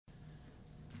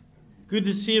Good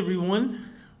to see everyone.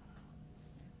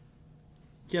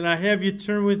 Can I have you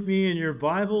turn with me in your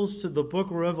Bibles to the book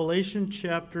of Revelation,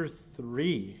 chapter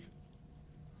 3.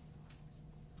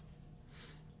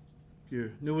 If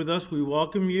you're new with us, we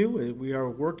welcome you. We are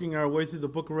working our way through the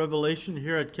book of Revelation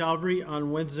here at Calvary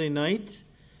on Wednesday night.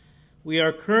 We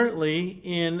are currently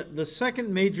in the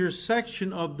second major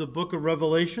section of the book of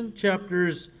Revelation,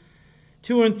 chapters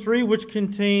 2 and 3, which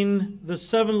contain the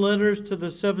 7 letters to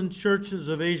the 7 churches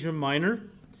of Asia Minor.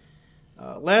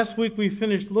 Last week we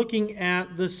finished looking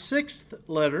at the 6th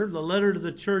letter, the letter to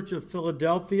the church of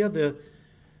Philadelphia,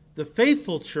 the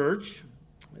faithful church.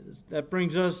 That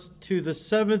brings us to the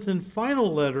 7th and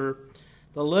final letter,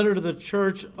 the letter to the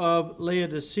church of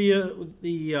Laodicea,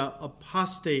 the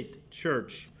apostate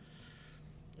church.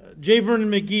 J.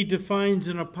 Vernon McGee defines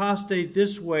an apostate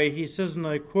this way. He says, and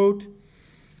I quote,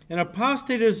 "An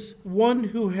apostate is one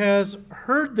who has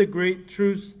heard the great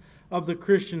truths of the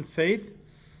Christian faith,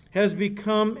 has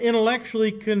become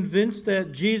intellectually convinced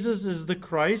that Jesus is the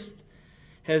Christ,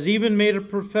 has even made a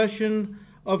profession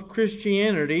of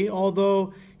Christianity,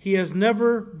 although he has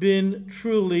never been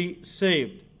truly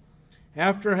saved.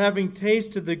 After having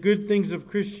tasted the good things of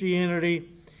Christianity,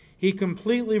 he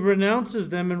completely renounces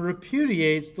them and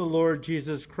repudiates the Lord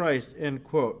Jesus Christ," end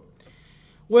quote.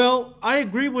 Well, I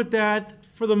agree with that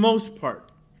for the most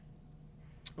part.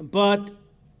 But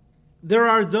there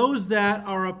are those that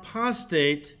are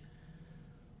apostate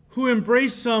who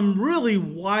embrace some really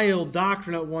wild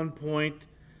doctrine at one point,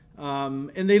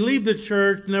 and they leave the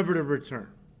church never to return.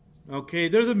 Okay,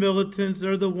 they're the militants.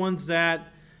 They're the ones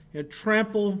that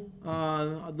trample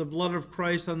the blood of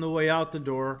Christ on the way out the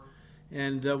door,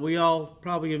 and we all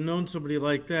probably have known somebody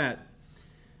like that.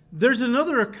 There's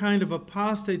another kind of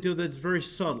apostate, though, that's very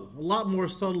subtle, a lot more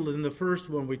subtle than the first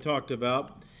one we talked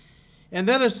about. And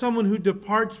that is someone who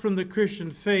departs from the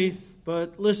Christian faith,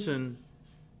 but listen,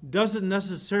 doesn't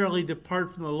necessarily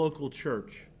depart from the local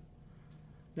church.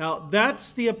 Now,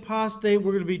 that's the apostate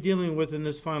we're going to be dealing with in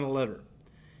this final letter.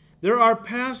 There are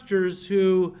pastors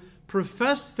who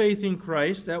professed faith in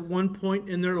Christ at one point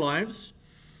in their lives,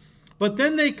 but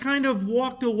then they kind of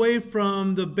walked away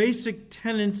from the basic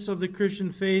tenets of the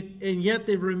Christian faith, and yet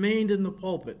they remained in the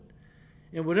pulpit,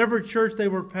 in whatever church they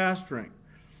were pastoring,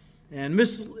 and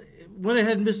went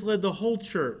ahead and misled the whole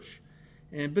church.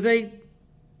 But they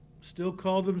still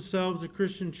call themselves a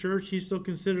Christian church. He still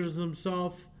considers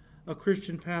himself a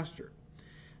Christian pastor.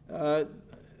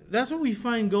 That's what we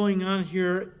find going on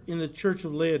here in the church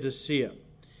of Laodicea.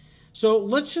 So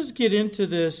let's just get into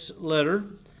this letter.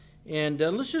 And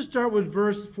let's just start with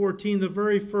verse 14, the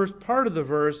very first part of the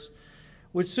verse,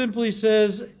 which simply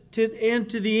says, and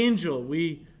to the angel.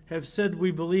 We have said we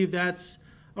believe that's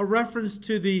a reference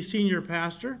to the senior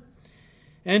pastor.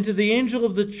 And to the angel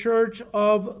of the church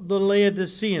of the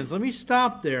Laodiceans. Let me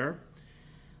stop there.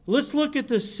 Let's look at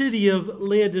the city of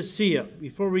Laodicea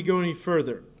before we go any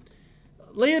further.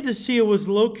 Laodicea was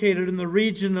located in the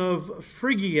region of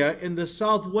Phrygia in the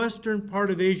southwestern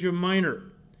part of Asia Minor,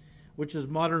 which is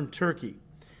modern Turkey.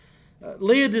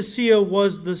 Laodicea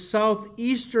was the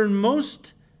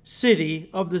southeasternmost city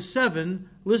of the 7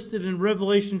 listed in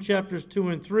Revelation chapters 2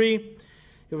 and 3.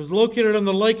 It was located on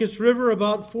the Lycus River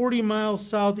about 40 miles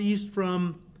southeast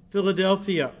from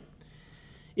Philadelphia.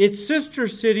 Its sister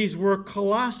cities were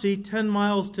Colossae, 10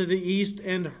 miles to the east,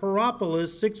 and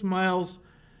Hierapolis, 6 miles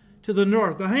to the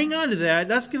north. Now hang on to that.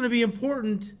 That's going to be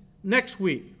important next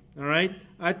week. All right?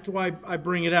 That's why I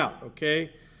bring it out, okay?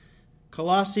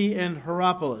 Colossae and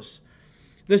Hierapolis.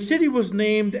 The city was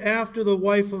named after the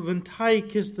wife of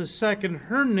Antiochus II.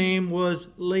 Her name was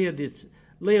Laodice.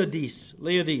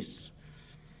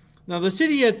 Now, the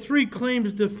city had 3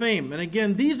 claims to fame. And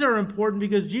again, these are important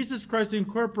because Jesus Christ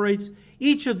incorporates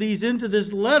each of these into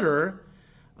this letter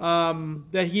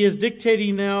that he is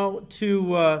dictating now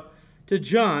to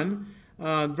John.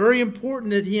 Very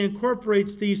important that he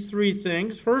incorporates these 3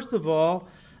 things. First of all,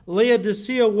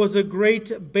 Laodicea was a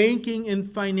great banking and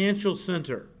financial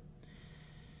center.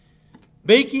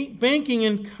 Banking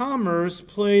and commerce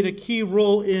played a key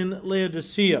role in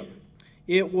Laodicea.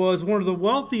 It was one of the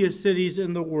wealthiest cities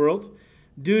in the world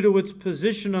due to its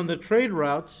position on the trade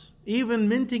routes, even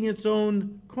minting its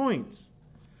own coins.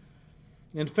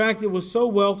 In fact, it was so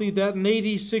wealthy that in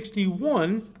AD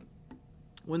 61,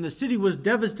 when the city was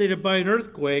devastated by an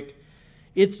earthquake,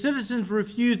 its citizens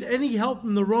refused any help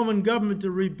from the Roman government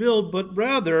to rebuild, but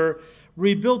rather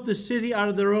rebuilt the city out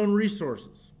of their own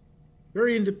resources.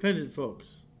 Very independent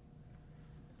folks.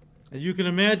 As you can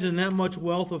imagine, that much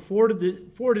wealth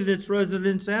afforded its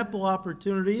residents ample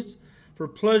opportunities for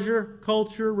pleasure,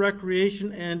 culture,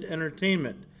 recreation, and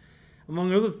entertainment.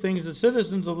 Among other things, the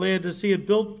citizens of Laodicea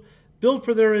built built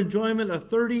for their enjoyment a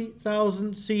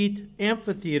 30,000-seat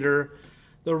amphitheater,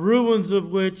 the ruins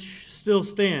of which still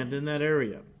stand in that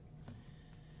area.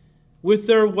 With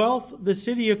their wealth, the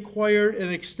city acquired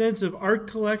an extensive art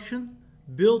collection,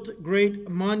 built great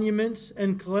monuments,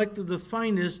 and collected the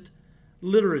finest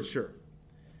literature.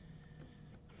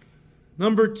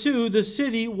 Number two, the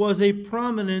city was a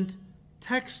prominent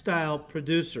textile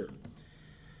producer.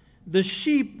 The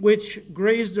sheep which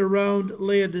grazed around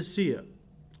Laodicea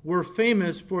were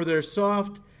famous for their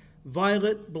soft,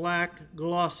 violet-black,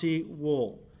 glossy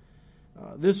wool.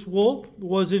 This wool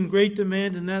was in great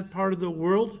demand in that part of the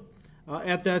world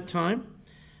at that time.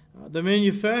 The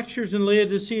manufacturers in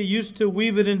Laodicea used to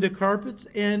weave it into carpets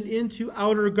and into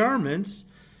outer garments.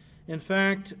 In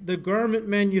fact, the garment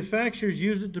manufacturers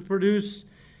used it to produce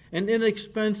an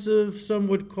inexpensive, some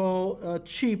would call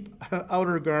cheap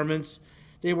outer garments.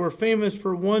 They were famous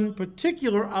for one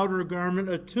particular outer garment,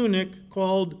 a tunic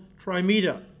called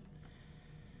trimida.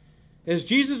 As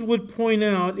Jesus would point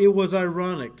out, it was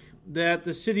ironic that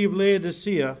the city of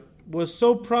Laodicea was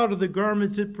so proud of the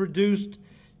garments it produced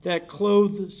that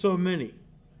clothed so many.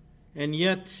 And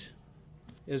yet,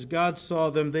 as God saw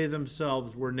them, they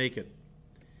themselves were naked.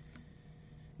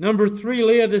 Number three,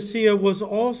 Laodicea was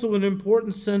also an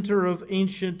important center of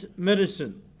ancient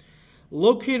medicine.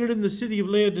 Located in the city of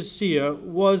Laodicea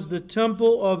was the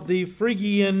temple of the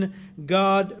Phrygian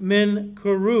god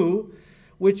Menkaru,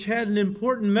 which had an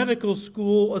important medical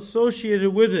school associated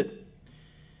with it.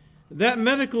 That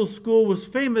medical school was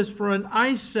famous for an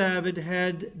eye salve it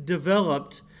had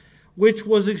developed, which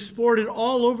was exported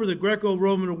all over the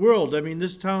Greco-Roman world. I mean,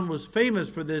 this town was famous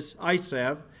for this eye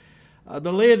salve.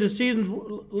 The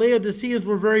Laodiceans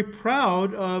were very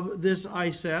proud of this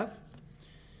eye salve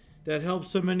that helped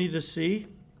so many to see,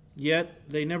 yet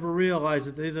they never realized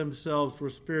that they themselves were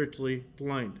spiritually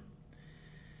blind.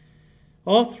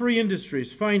 All three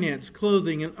industries, finance,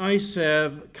 clothing, and eye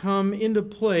salve, come into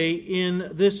play in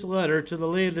this letter to the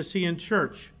Laodicean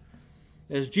church,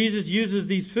 as Jesus uses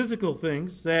these physical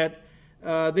things that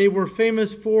they were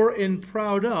famous for and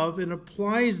proud of, and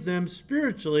applies them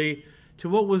spiritually to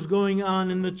what was going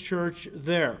on in the church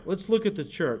there. Let's look at the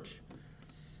church.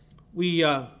 We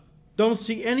don't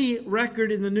see any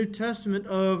record in the New Testament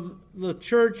of the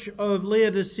church of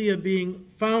Laodicea being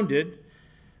founded.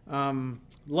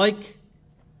 Like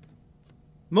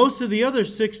most of the other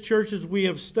 6 churches we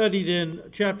have studied in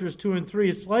chapters 2 and 3,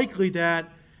 it's likely that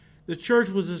the church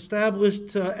was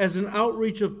established as an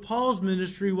outreach of Paul's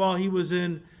ministry while he was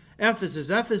in Ephesus.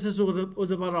 Ephesus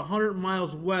was about 100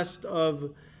 miles west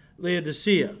of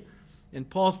Laodicea. And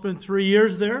Paul spent 3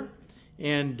 years there.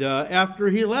 And after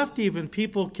he left, even,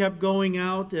 people kept going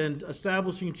out and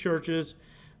establishing churches.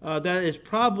 That is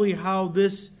probably how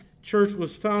this church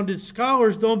was founded.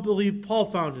 Scholars don't believe Paul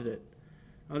founded it.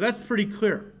 That's pretty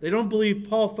clear. They don't believe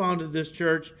Paul founded this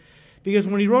church because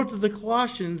when he wrote to the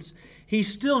Colossians, he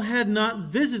still had not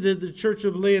visited the church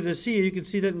of Laodicea. You can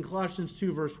see that in Colossians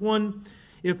 2, verse 1.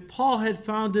 If Paul had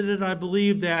founded it, I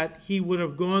believe that he would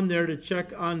have gone there to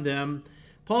check on them.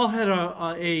 Paul had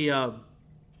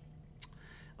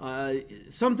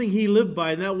something he lived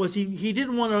by, and that was he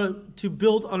didn't want to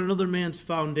build on another man's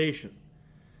foundation.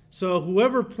 So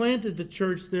whoever planted the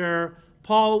church there,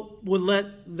 Paul would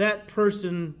let that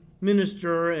person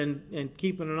minister and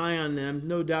keep an eye on them.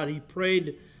 No doubt he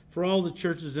prayed for all the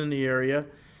churches in the area.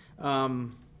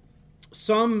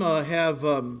 Some have,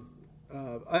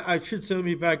 I should say, let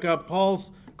me back up.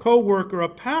 Paul's co-worker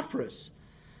Epaphras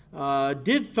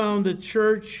did found the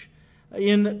church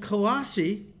in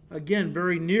Colossae, again,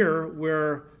 very near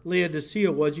where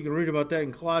Laodicea was. You can read about that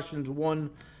in Colossians 1,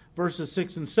 verses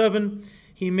 6 and 7.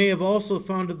 He may have also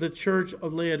founded the church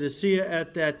of Laodicea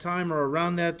at that time or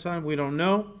around that time. We don't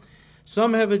know.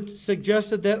 Some have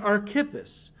suggested that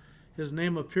Archippus, his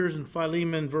name appears in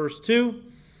Philemon verse 2,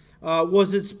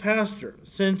 was its pastor,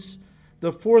 since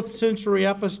the 4th century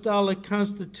apostolic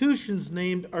constitutions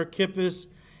named Archippus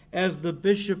as the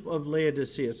bishop of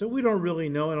Laodicea. So we don't really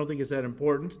know. I don't think it's that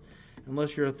important,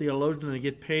 unless you're a theologian and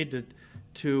get paid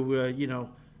to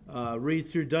read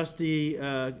through dusty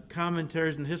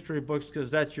commentaries and history books,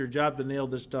 because that's your job to nail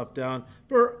this stuff down.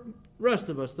 For the rest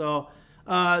of us, though,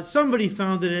 somebody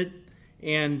founded it,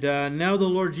 and now the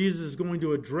Lord Jesus is going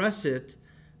to address it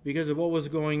because of what was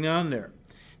going on there.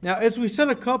 Now, as we said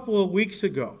a couple of weeks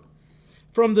ago,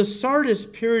 from the Sardis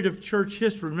period of church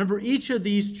history, remember each of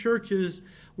these churches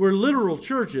were literal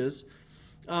churches,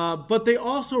 but they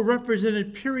also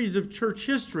represented periods of church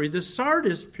history. The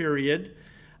Sardis period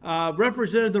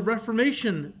represented the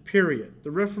Reformation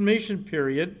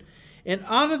period. And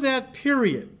out of that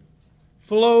period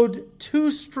flowed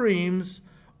 2 streams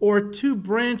or two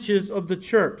branches of the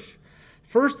church.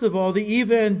 First of all, the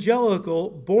evangelical,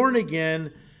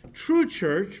 born-again, true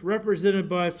church, represented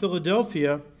by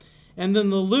Philadelphia, and then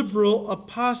the liberal,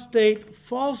 apostate,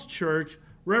 false church,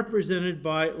 represented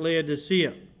by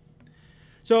Laodicea.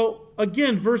 So,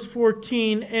 again, verse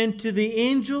 14, and to the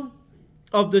angel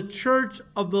of the church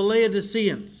of the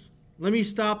Laodiceans. Let me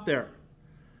stop there.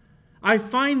 I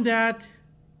find that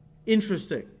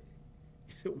interesting.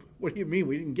 What do you mean?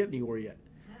 We didn't get anywhere yet.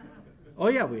 Oh,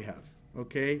 yeah, we have.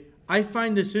 Okay. I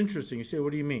find this interesting. You say,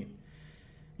 what do you mean?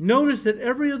 Notice that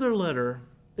every other letter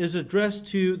is addressed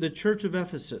to the church of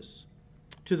Ephesus,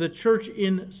 to the church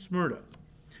in Smyrna,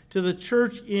 to the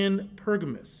church in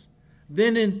Pergamos,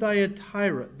 then in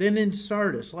Thyatira, then in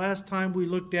Sardis. Last time we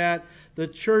looked at the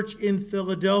church in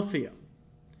Philadelphia.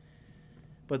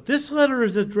 But this letter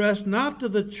is addressed not to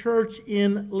the church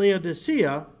in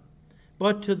Laodicea,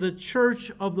 but to the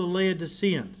church of the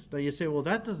Laodiceans. Now you say, well,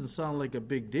 that doesn't sound like a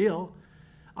big deal.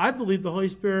 I believe the Holy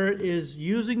Spirit is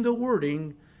using the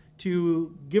wording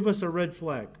to give us a red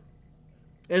flag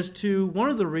as to one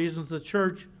of the reasons the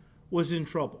church was in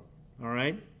trouble. All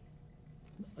right?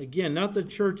 Again, not the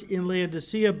church in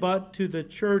Laodicea, but to the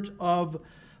church of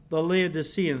the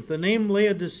Laodiceans. The name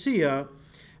Laodicea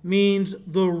means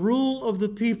the rule of the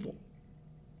people.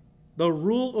 The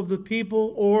rule of the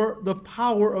people, or the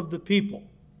power of the people.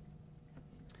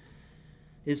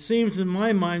 It seems in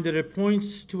my mind that it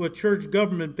points to a church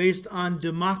government based on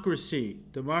democracy.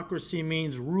 Democracy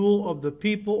means rule of the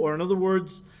people, or in other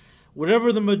words,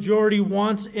 whatever the majority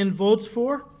wants and votes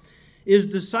for is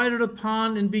decided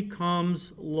upon and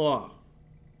becomes law.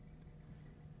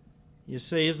 You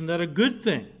say, isn't that a good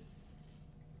thing?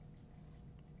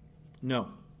 No.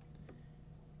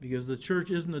 Because the church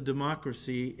isn't a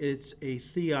democracy, it's a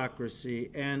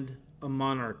theocracy and a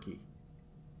monarchy.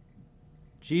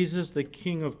 Jesus, the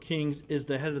King of Kings, is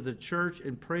the head of the church,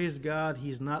 and praise God,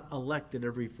 he's not elected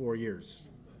every 4 years.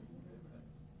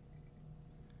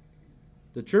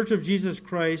 The Church of Jesus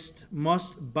Christ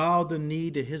must bow the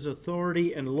knee to his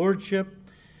authority and lordship,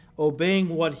 obeying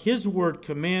what his word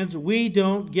commands. We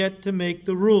don't get to make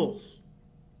the rules.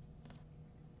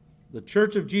 The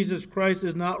Church of Jesus Christ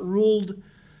is not ruled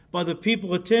by the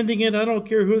people attending it. I don't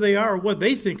care who they are or what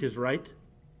they think is right.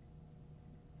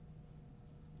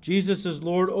 Jesus is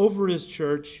Lord over his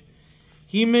church.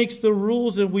 He makes the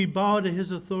rules and we bow to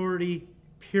his authority,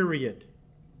 period.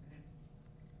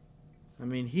 I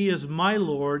mean, he is my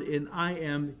Lord and I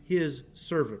am his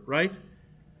servant, right?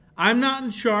 I'm not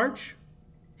in charge.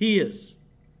 He is.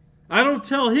 I don't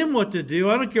tell him what to do.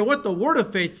 I don't care what the Word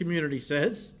of Faith community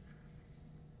says.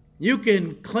 You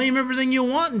can claim everything you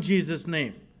want in Jesus'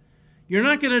 name. You're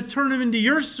not going to turn him into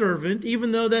your servant,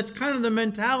 even though that's kind of the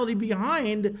mentality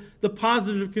behind the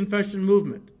positive confession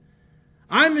movement.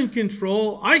 I'm in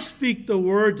control. I speak the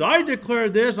words. I declare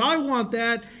this. I want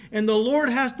that. And the Lord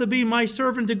has to be my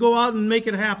servant to go out and make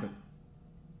it happen.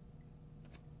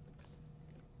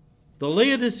 The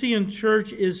Laodicean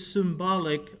church is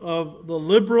symbolic of the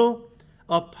liberal,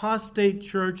 apostate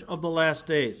church of the last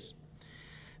days.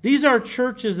 These are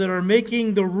churches that are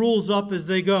making the rules up as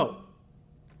they go,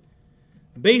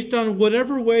 based on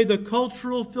whatever way the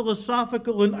cultural,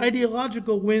 philosophical, and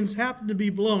ideological winds happen to be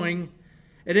blowing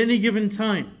at any given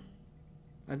time.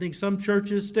 I think some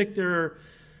churches stick their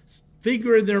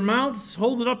finger in their mouths,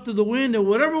 hold it up to the wind, and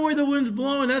whatever way the wind's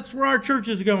blowing, that's where our church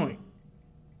is going.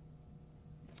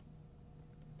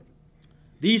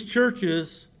 These are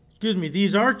churches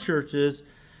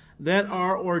that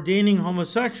are ordaining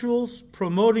homosexuals,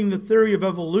 promoting the theory of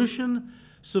evolution,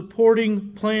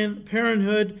 supporting Planned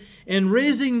Parenthood, and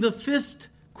raising the fist,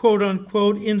 quote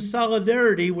unquote, in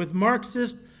solidarity with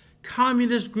Marxist,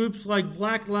 communist groups like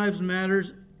Black Lives Matter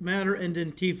and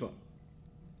Antifa.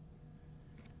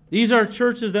 These are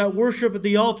churches that worship at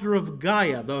the altar of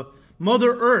Gaia, the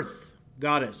Mother Earth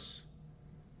goddess.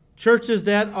 Churches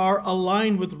that are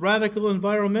aligned with radical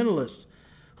environmentalists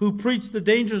who preach the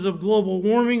dangers of global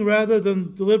warming rather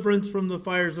than deliverance from the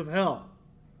fires of hell.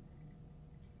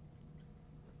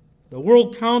 The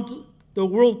World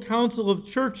Council of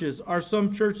Churches are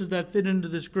some churches that fit into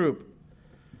this group.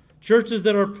 Churches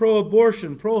that are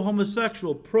pro-abortion,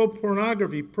 pro-homosexual,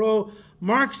 pro-pornography,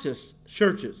 pro-Marxist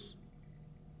churches.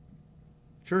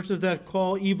 Churches that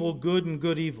call evil good and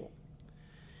good evil.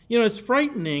 You know, it's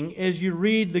frightening as you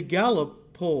read the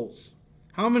Gallup polls.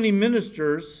 How many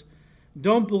ministers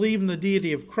don't believe in the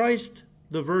deity of Christ,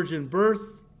 the virgin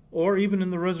birth, or even in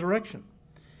the resurrection?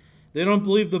 They don't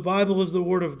believe the Bible is the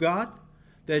Word of God,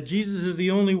 that Jesus is the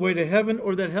only way to heaven,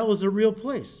 or that hell is a real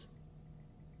place.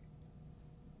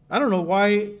 I don't know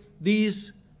why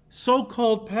these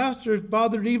so-called pastors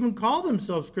bother to even call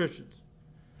themselves Christians.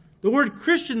 The word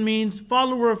Christian means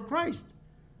follower of Christ.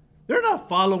 They're not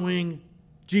following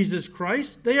Jesus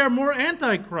Christ. They are more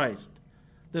anti-Christ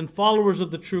than followers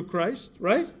of the true Christ,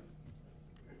 right?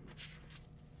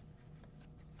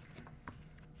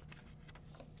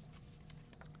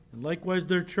 And likewise,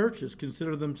 their churches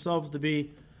consider themselves to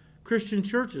be Christian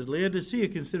churches. Laodicea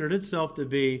considered itself to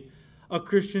be a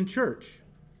Christian church.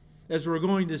 As we're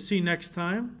going to see next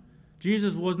time,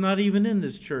 Jesus was not even in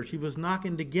this church. He was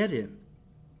knocking to get in.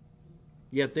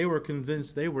 Yet they were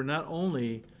convinced they were not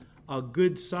only a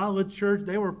good, solid church,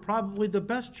 they were probably the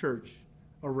best church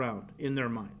around in their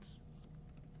minds.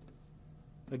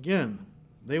 Again,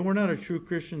 they were not a true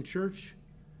Christian church,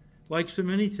 like so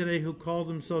many today who call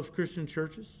themselves Christian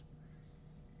churches.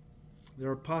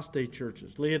 They're apostate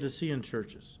churches, Laodicean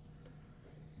churches.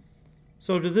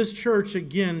 So to this church,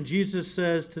 again, Jesus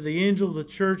says to the angel of the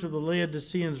church of the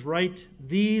Laodiceans, write,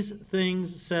 these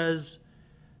things says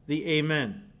the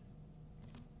Amen.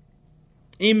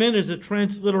 Amen is a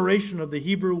transliteration of the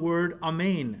Hebrew word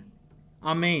amen.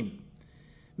 Amen.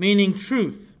 Meaning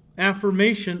truth,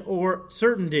 affirmation, or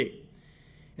certainty.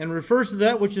 And refers to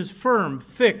that which is firm,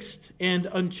 fixed, and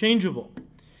unchangeable.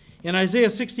 In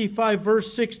Isaiah 65,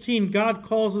 verse 16, God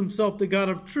calls himself the God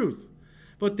of truth.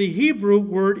 But the Hebrew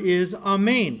word is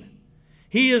amen.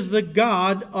 He is the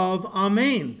God of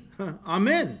amen.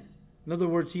 Amen. In other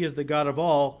words, he is the God of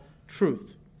all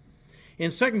truth. In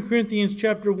 2 Corinthians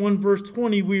chapter 1, verse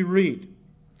 20, we read,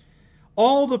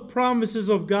 all the promises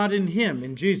of God in him,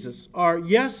 in Jesus, are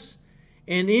yes,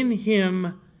 and in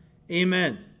him,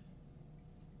 amen.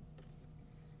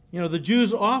 You know, the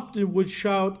Jews often would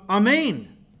shout,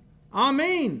 amen,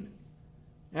 amen,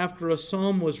 after a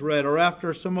psalm was read or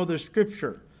after some other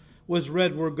scripture was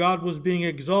read where God was being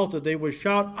exalted. They would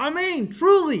shout, amen,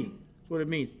 truly. That's what it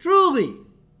means, truly.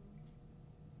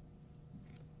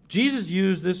 Jesus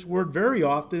used this word very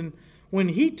often when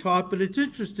he taught, but it's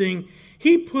interesting,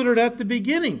 he put it at the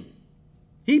beginning.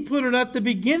 He put it at the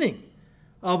beginning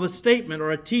of a statement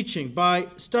or a teaching by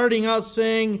starting out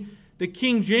saying, the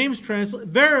King James translation,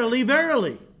 verily,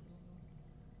 verily.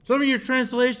 Some of your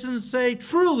translations say,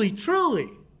 truly, truly.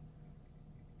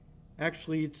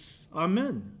 Actually, it's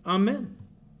amen, amen.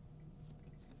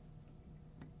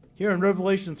 Here in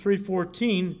Revelation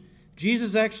 3:14,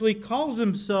 Jesus actually calls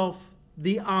himself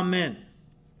the Amen.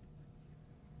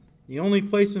 The only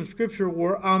place in Scripture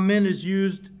where Amen is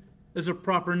used as a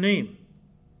proper name.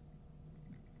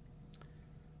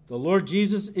 The Lord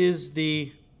Jesus is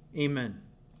the Amen.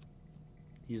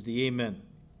 He's the Amen.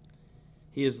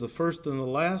 He is the first and the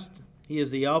last. He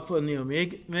is the Alpha and the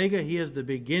Omega. He is the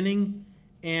beginning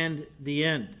and the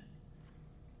end.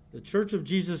 The Church of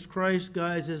Jesus Christ,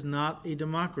 guys, is not a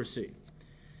democracy.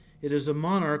 It is a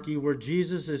monarchy where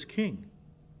Jesus is king.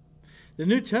 The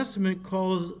New Testament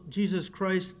calls Jesus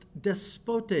Christ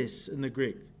despotes in the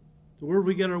Greek. The word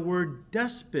we get our word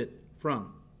despot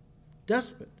from.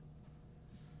 Despot.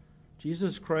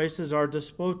 Jesus Christ is our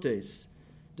despotes.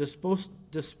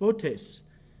 Despotes.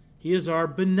 He is our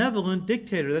benevolent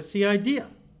dictator. That's the idea.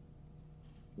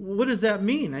 What does that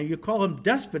mean? Now, you call him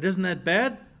despot. Isn't that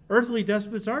bad? Earthly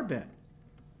despots are bad.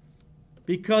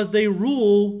 Because they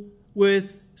rule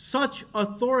with such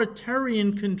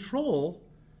authoritarian control,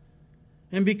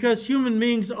 and because human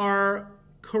beings are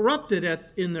corrupted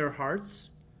in their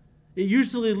hearts, it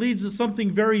usually leads to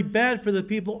something very bad for the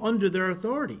people under their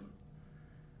authority.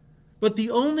 But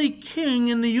the only king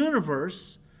in the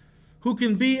universe who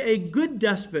can be a good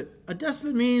despot, a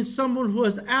despot means someone who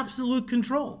has absolute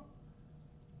control.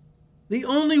 The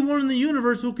only one in the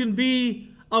universe who can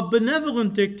be a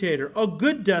benevolent dictator, a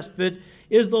good despot,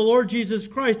 is the Lord Jesus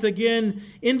Christ, again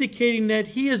indicating that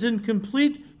he is in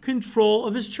complete control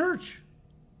of his church.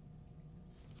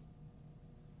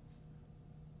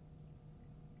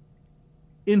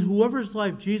 In whoever's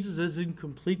life Jesus is in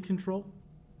complete control,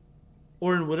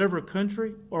 or in whatever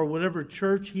country or whatever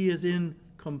church he is in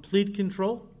complete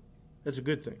control, that's a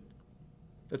good thing.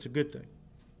 That's a good thing.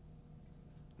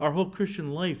 Our whole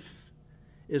Christian life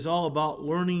is all about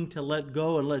learning to let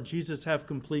go and let Jesus have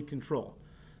complete control.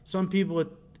 Some people,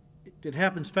 it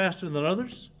happens faster than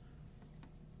others.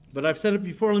 But I've said it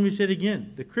before, let me say it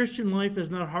again. The Christian life is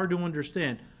not hard to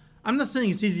understand. I'm not saying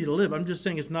it's easy to live. I'm just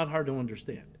saying it's not hard to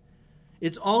understand.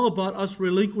 It's all about us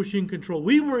relinquishing control.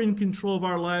 We were in control of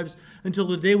our lives until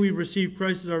the day we received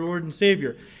Christ as our Lord and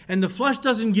Savior. And the flesh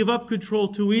doesn't give up control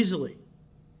too easily.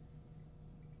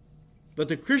 But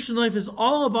the Christian life is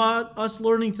all about us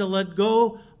learning to let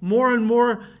go more and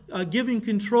more giving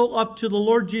control up to the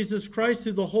Lord Jesus Christ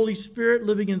through the Holy Spirit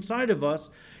living inside of us.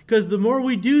 Because the more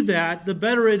we do that, the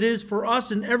better it is for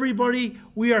us and everybody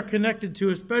we are connected to,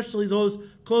 especially those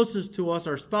closest to us,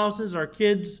 our spouses, our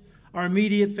kids, our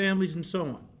immediate families, and so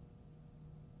on.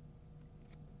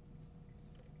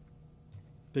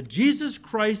 But Jesus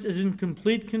Christ is in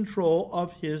complete control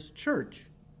of his church.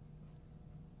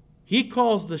 He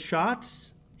calls the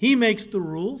shots. He makes the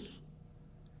rules.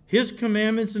 His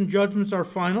commandments and judgments are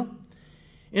final.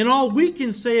 And all we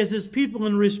can say as his people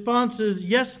in response is,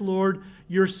 yes, Lord,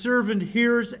 your servant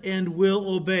hears and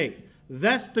will obey.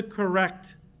 That's the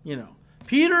correct,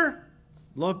 Peter,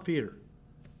 love Peter.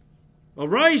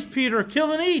 Arise, Peter,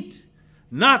 kill and eat.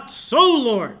 Not so,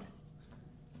 Lord.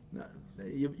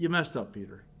 You messed up,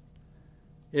 Peter.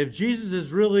 If Jesus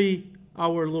is really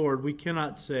our Lord, we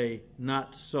cannot say,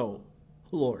 not so,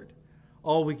 Lord.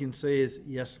 All we can say is,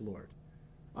 yes, Lord.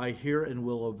 I hear and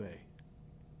will obey.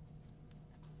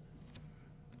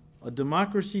 A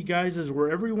democracy, guys, is where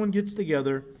everyone gets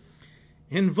together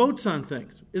and votes on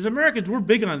things. As Americans, we're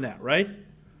big on that, right?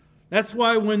 That's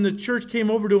why when the church came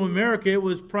over to America, it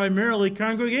was primarily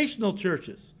congregational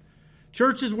churches.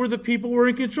 Churches where the people were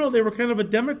in control. They were kind of a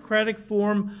democratic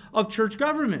form of church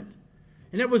government.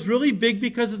 And it was really big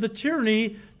because of the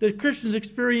tyranny that Christians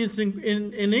experienced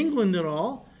in England and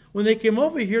all. When they came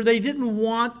over here, they didn't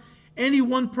want any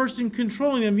one person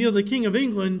controlling them. The King of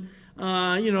England,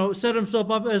 set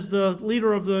himself up as the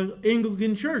leader of the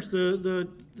Anglican Church, the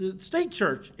state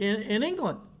church in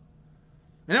England.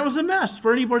 And that was a mess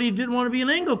for anybody who didn't want to be an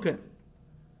Anglican.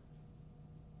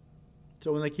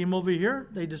 So when they came over here,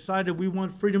 they decided we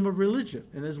want freedom of religion.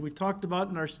 And as we talked about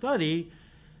in our study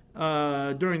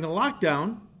during the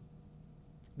lockdown,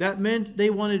 that meant they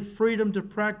wanted freedom to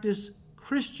practice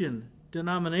Christian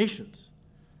denominations.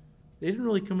 They didn't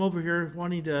really come over here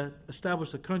wanting to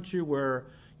establish a country where,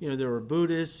 there were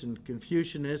Buddhists and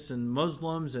Confucianists and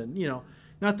Muslims and,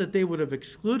 not that they would have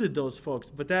excluded those folks,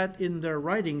 but that in their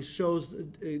writings shows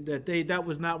that that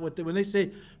was not what when they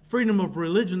say freedom of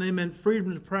religion, they meant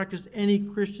freedom to practice any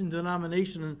Christian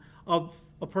denomination of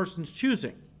a person's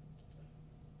choosing.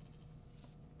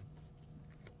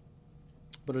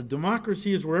 But a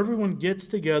democracy is where everyone gets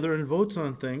together and votes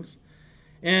on things,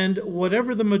 and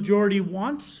whatever the majority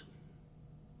wants,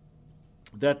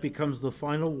 that becomes the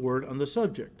final word on the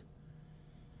subject.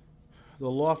 The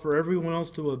law for everyone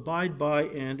else to abide by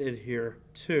and adhere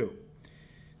to.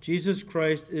 Jesus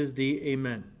Christ is the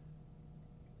Amen.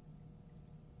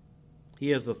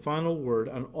 He has the final word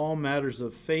on all matters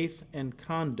of faith and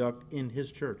conduct in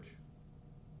his church.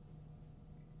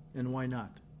 And why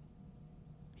not?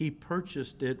 He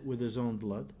purchased it with his own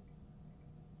blood.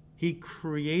 He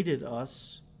created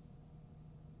us.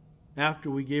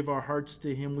 After we gave our hearts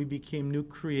to him, we became new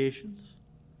creations.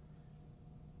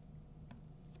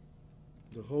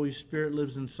 The Holy Spirit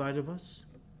lives inside of us.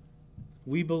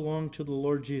 We belong to the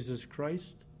Lord Jesus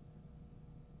Christ.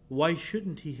 Why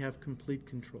shouldn't he have complete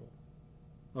control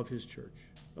of his church,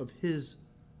 of his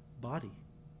body?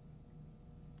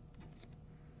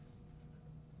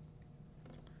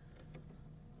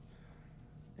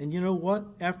 And you know what?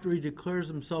 After he declares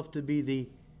himself to be the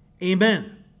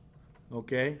Amen,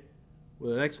 okay,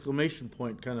 with an exclamation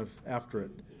point kind of after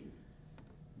it,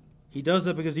 he does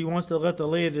that because he wants to let the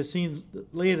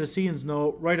Laodiceans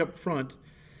know right up front,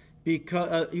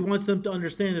 because he wants them to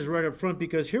understand this right up front,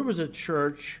 because here was a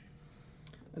church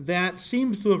that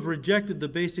seems to have rejected the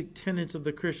basic tenets of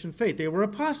the Christian faith. They were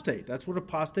apostate. That's what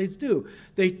apostates do.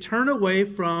 They turn away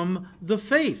from the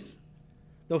faith.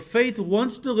 The faith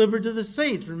once delivered to the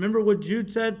saints. Remember what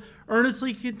Jude said?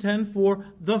 Earnestly contend for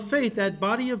the faith, that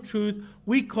body of truth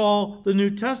we call the New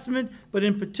Testament, but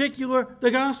in particular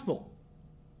the gospel.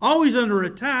 Always under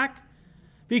attack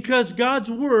because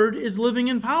God's word is living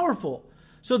and powerful.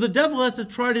 So the devil has to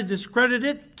try to discredit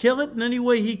it, kill it in any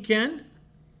way he can,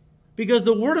 because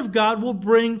the word of God will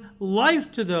bring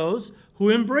life to those who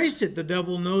embrace it. The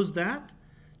devil knows that.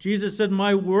 Jesus said,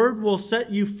 my word will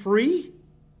set you free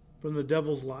from the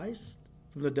devil's lies,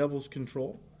 from the devil's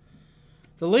control.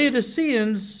 The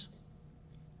Laodiceans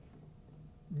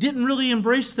didn't really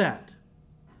embrace that.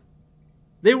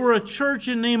 They were a church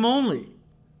in name only.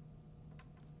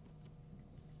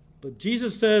 But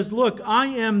Jesus says, look, I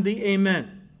am the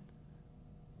Amen.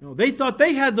 They thought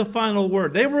they had the final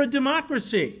word. They were a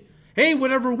democracy. Hey,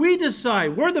 whatever we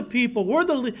decide, we're the people,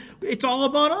 it's all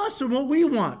about us and what we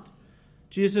want.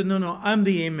 Jesus said, no, I'm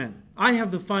the Amen. I have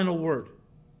the final word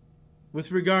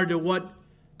with regard to what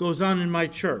goes on in my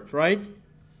church, right?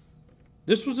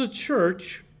 This was a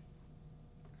church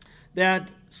that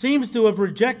seems to have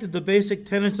rejected the basic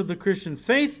tenets of the Christian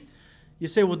faith. You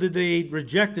say, well, did they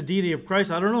reject the deity of Christ?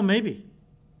 I don't know, maybe.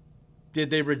 Did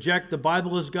they reject the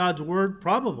Bible as God's word?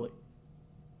 Probably.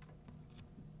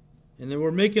 And they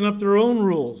were making up their own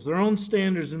rules, their own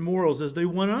standards and morals as they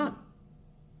went on.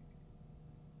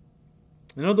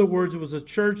 In other words, it was a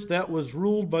church that was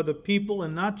ruled by the people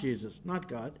and not Jesus, not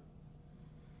God.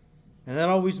 And that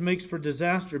always makes for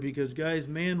disaster because, guys,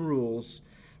 man rules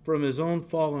from his own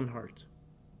fallen heart.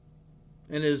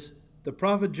 And as the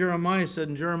prophet Jeremiah said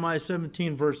in Jeremiah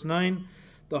 17, verse 9,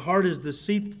 the heart is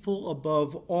deceitful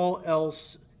above all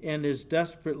else and is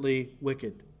desperately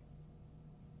wicked.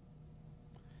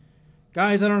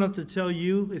 Guys, I don't have to tell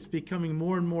you, it's becoming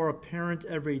more and more apparent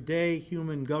every day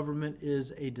human government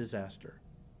is a disaster.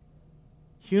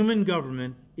 Human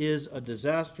government is a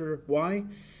disaster. Why?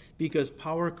 Because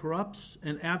power corrupts,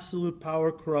 and absolute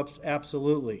power corrupts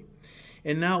absolutely.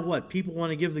 And now what? People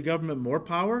want to give the government more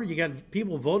power? You got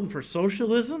people voting for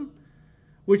socialism,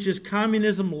 which is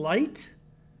communism light?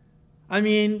 I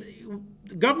mean,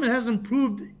 the government hasn't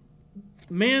proved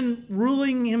man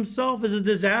ruling himself is a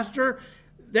disaster.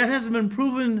 That hasn't been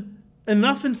proven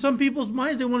enough in some people's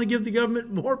minds. They want to give the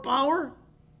government more power.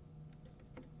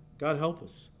 God help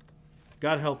us.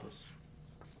 God help us.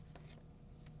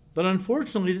 But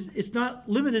unfortunately, it's not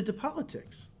limited to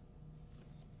politics.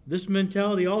 This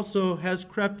mentality also has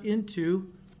creeps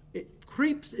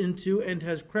into and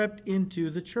has crept into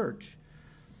the church,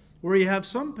 where you have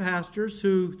some pastors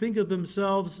who think of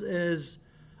themselves as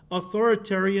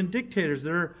authoritarian dictators.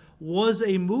 There was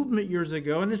a movement years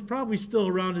ago, and it's probably still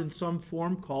around in some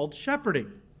form, called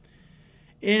shepherding.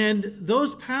 And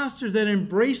those pastors that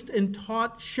embraced and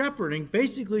taught shepherding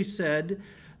basically said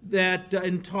that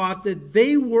and taught that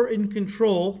they were in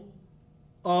control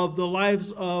of the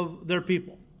lives of their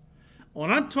people.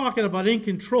 When I'm talking about in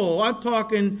control, I'm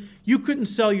talking you couldn't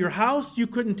sell your house, you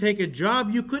couldn't take a job,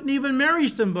 you couldn't even marry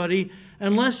somebody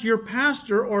unless your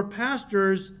pastor or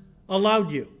pastors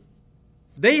allowed you.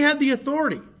 They had the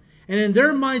authority. And in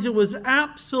their minds, it was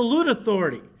absolute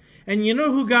authority. And you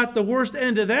know who got the worst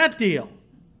end of that deal?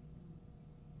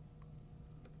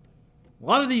 A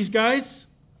lot of these guys,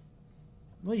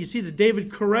 well, you see the David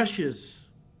Koresh's,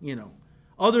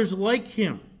 others like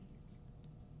him.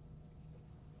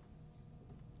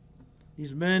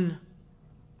 These men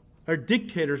are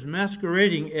dictators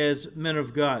masquerading as men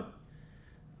of God.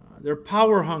 They're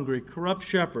power-hungry, corrupt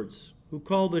shepherds who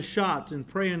call the shots and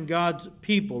prey on God's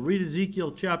people. Read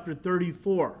Ezekiel chapter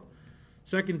 34,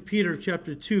 2 Peter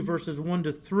chapter 2, verses 1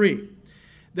 to 3.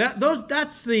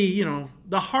 That's the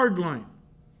hard line.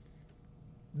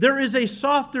 There is a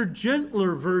softer,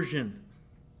 gentler version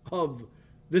of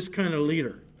this kind of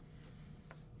leader.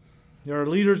 There are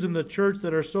leaders in the church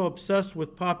that are so obsessed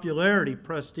with popularity,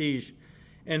 prestige,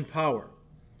 and power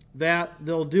that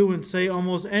they'll do and say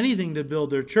almost anything to build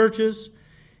their churches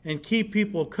and keep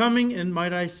people coming, and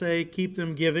might I say, keep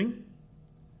them giving,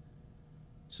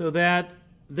 so that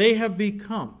they have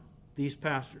become, these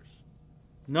pastors,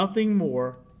 nothing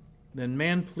more than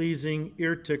man-pleasing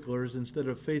ear ticklers instead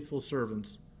of faithful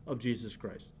servants of Jesus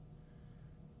Christ.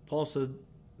 Paul said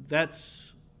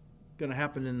that's going to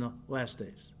happen in the last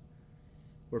days,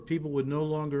 where people would no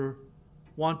longer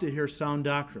want to hear sound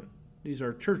doctrine. These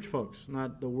are church folks,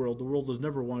 not the world. The world has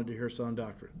never wanted to hear sound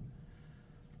doctrine.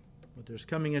 But there's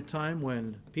coming a time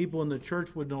when people in the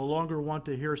church would no longer want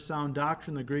to hear sound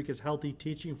doctrine. The Greek is healthy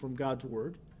teaching from God's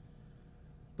word,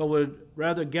 but would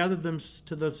rather gather them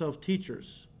to themselves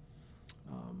teachers,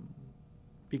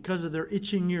 because of their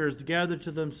itching ears, to gather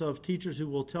to themselves teachers who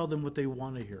will tell them what they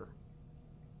want to hear.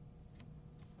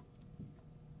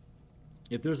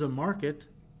 If there's a market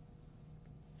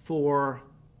for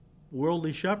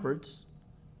worldly shepherds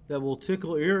that will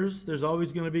tickle ears, there's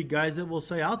always going to be guys that will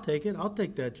say, I'll take it. I'll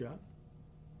take that job.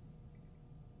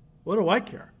 What do I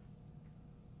care?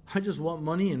 I just want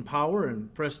money and power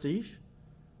and prestige.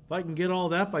 If I can get all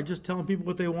that by just telling people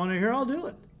what they want to hear, I'll do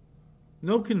it.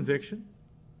 No conviction.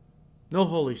 No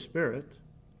Holy Spirit,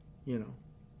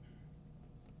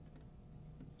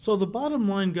 So the bottom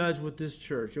line, guys, with this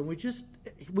church, and we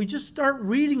just start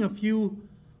reading a few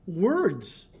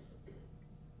words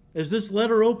as this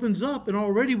letter opens up, and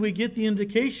already we get the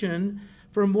indication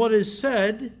from what is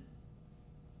said,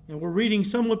 and we're reading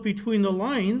somewhat between the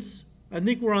lines. I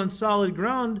think we're on solid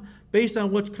ground based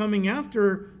on what's coming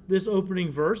after this opening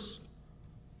verse.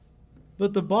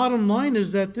 But the bottom line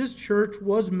is that this church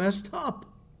was messed up,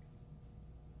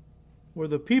 where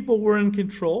the people were in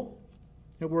control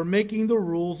and were making the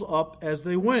rules up as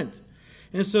they went.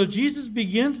 And so Jesus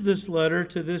begins this letter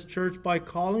to this church by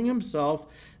calling himself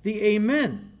the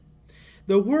Amen.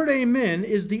 The word Amen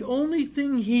is the only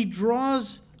thing he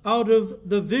draws out of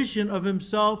the vision of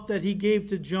himself that he gave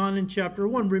to John in chapter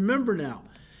 1. Remember now,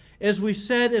 as we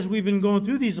said, as we've been going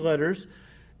through these letters,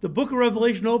 the book of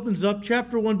Revelation opens up.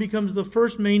 Chapter 1 becomes the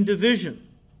first main division.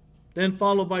 Then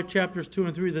followed by chapters 2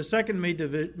 and 3, the second main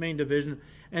division.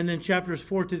 And then chapters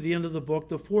 4 to the end of the book,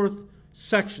 the fourth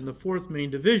section, the fourth main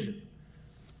division.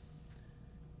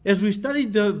 As we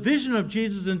studied the vision of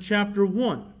Jesus in chapter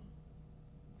 1,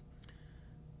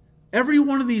 every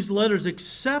one of these letters,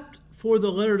 except for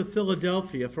the letter to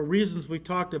Philadelphia, for reasons we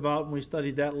talked about when we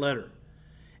studied that letter,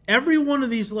 every one of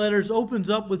these letters opens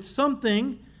up with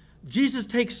something. Jesus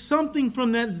takes something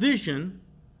from that vision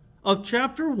of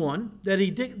chapter 1 that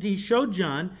he showed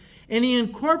John, and he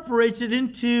incorporates it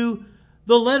into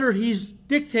the letter he's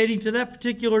dictating to that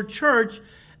particular church,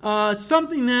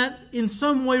 something that in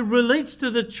some way relates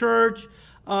to the church,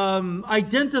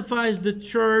 identifies the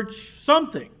church,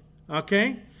 something.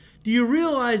 Okay? Do you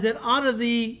realize that out of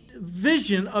the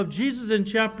vision of Jesus in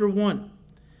chapter 1,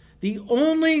 the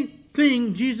only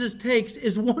thing Jesus takes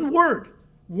is one word.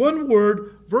 One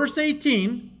word, verse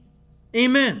 18,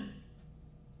 amen.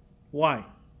 Why?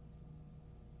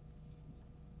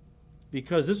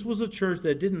 Because this was a church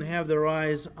that didn't have their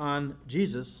eyes on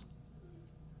Jesus.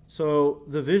 So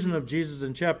the vision of Jesus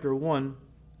in chapter 1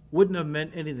 wouldn't have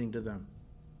meant anything to them.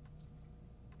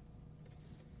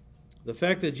 The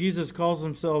fact that Jesus calls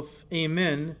himself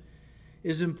Amen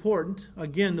is important.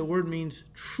 Again, the word means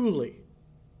truly.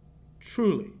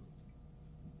 Truly.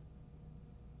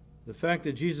 The fact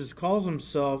that Jesus calls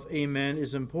himself Amen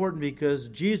is important because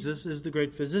Jesus is the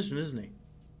great physician, isn't he?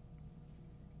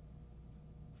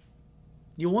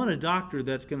 You want a doctor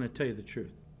that's going to tell you the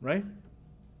truth, right?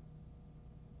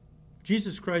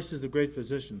 Jesus Christ is the great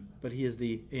physician, but he is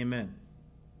the Amen.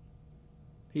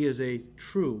 He is a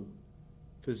true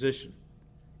physician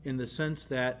in the sense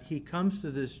that he comes to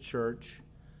this church,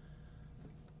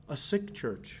 a sick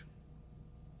church,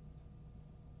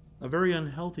 a very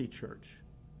unhealthy church,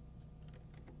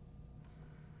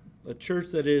 a church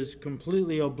that is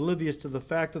completely oblivious to the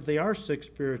fact that they are sick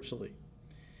spiritually.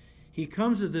 He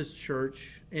comes to this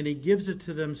church and he gives it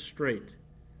to them straight.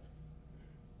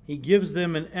 He gives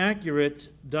them an accurate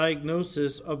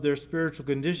diagnosis of their spiritual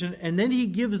condition, and then he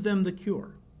gives them the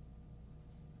cure.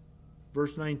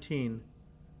 Verse 19,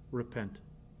 repent.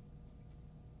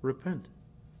 Repent.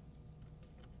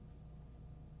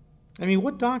 I mean,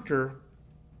 what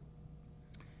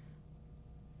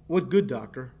good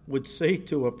doctor would say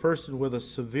to a person with a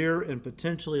severe and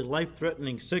potentially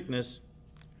life-threatening sickness,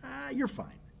 you're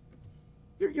fine.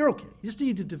 You're okay. You just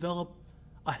need to develop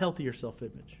a healthier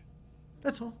self-image.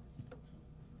 That's all.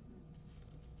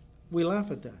 We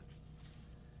laugh at that.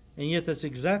 And yet that's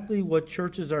exactly what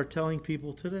churches are telling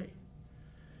people today.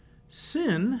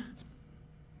 Sin,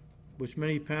 which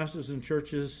many pastors and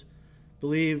churches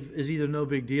believe is either no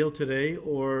big deal today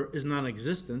or is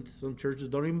non-existent. Some churches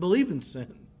don't even believe in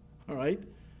sin. All right?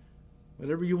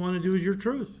 Whatever you want to do is your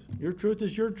truth. Your truth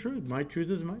is your truth. My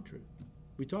truth is my truth.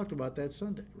 We talked about that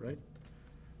Sunday, right?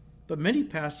 But many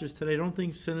pastors today don't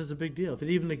think sin is a big deal, if it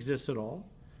even exists at all.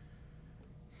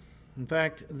 In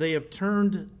fact, they have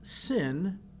turned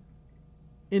sin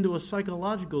into a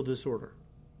psychological disorder.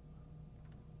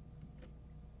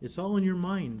 It's all in your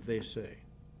mind, they say.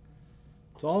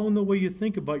 It's all in the way you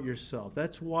think about yourself.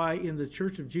 That's why in the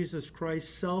Church of Jesus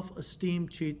Christ, self-esteem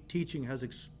teaching has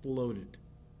exploded.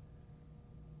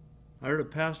 I heard a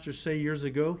pastor say years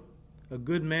ago, a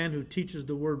good man who teaches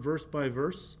the word verse by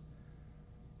verse,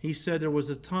 he said there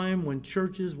was a time when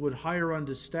churches would hire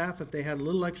onto staff, if they had a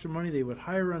little extra money, they would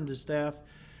hire onto staff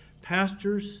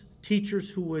pastors, teachers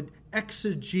who would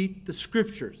exegete the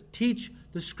Scriptures, teach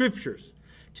the Scriptures.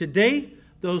 Today,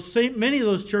 many of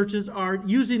those churches are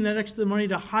using that extra money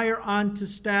to hire onto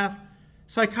staff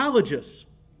psychologists.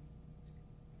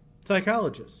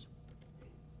 Psychologists.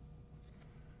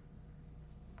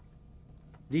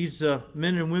 These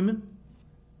men and women,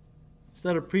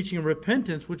 instead of preaching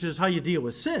repentance, which is how you deal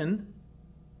with sin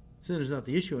is not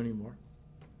the issue anymore.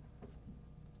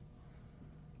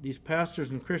 These pastors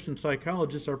and Christian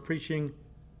psychologists are preaching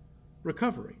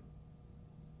recovery,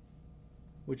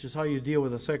 which is how you deal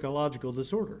with a psychological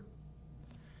disorder.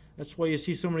 That's why you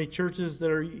see so many churches that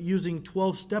are using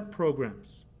 12-step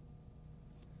programs,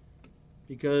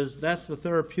 because that's the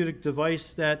therapeutic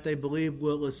device that they believe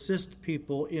will assist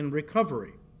people in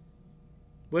recovery,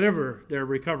 whatever they're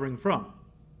recovering from.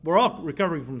 We're all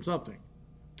recovering from something.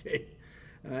 Okay?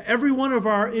 Every one of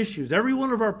our issues, every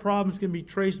one of our problems can be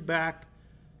traced back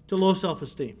to low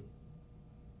self-esteem.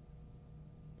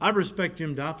 I respect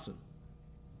Jim Dobson.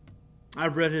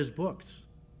 I've read his books.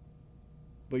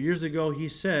 But years ago he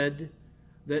said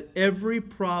that every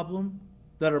problem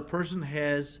that a person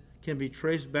has can be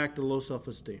traced back to low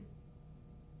self-esteem.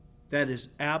 That is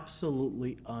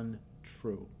absolutely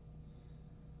untrue.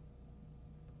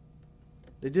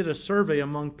 They did a survey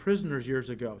among prisoners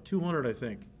years ago, 200 I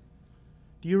think.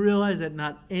 Do you realize that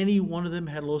not any one of them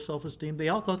had low self-esteem? They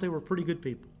all thought they were pretty good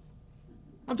people.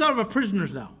 I'm talking about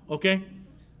prisoners now, okay?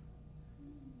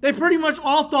 They pretty much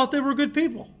all thought they were good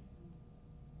people.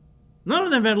 None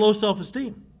of them had low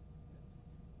self-esteem.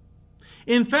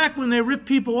 In fact, when they ripped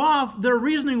people off, their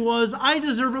reasoning was, I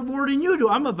deserve it more than you do.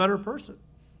 I'm a better person.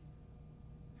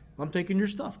 I'm taking your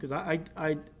stuff because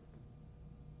I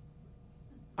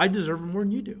deserve it more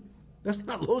than you do. That's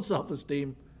not low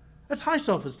self-esteem. That's high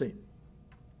self-esteem.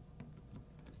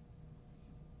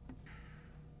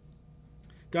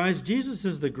 Guys, Jesus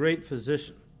is the great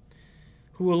physician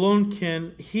who alone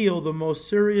can heal the most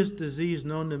serious disease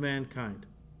known to mankind.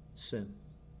 Sin.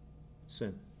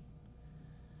 Sin.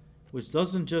 Which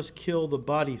doesn't just kill the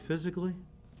body physically,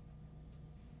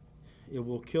 it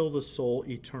will kill the soul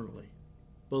eternally.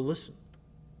 But listen,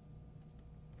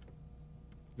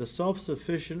 the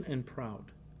self-sufficient and proud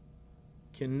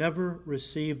can never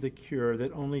receive the cure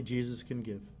that only Jesus can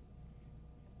give.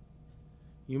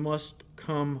 You must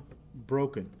come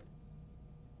broken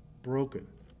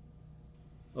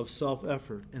of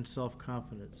self-effort and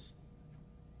self-confidence.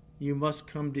 You must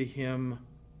come to Him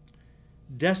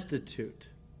destitute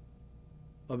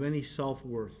of any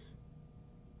self-worth.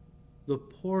 The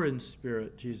poor in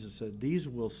spirit, Jesus said, these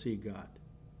will see God.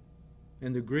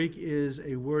 And the Greek is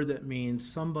a word that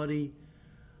means somebody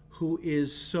who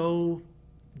is so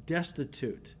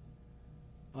destitute.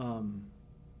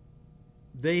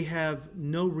 They have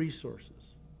no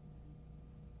resources.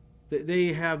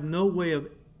 They have no way of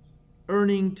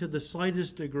earning to the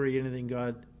slightest degree anything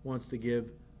God wants to give,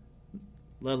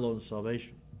 let alone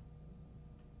salvation.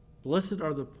 Blessed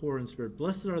are the poor in spirit.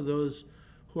 Blessed are those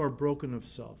who are broken of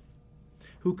self,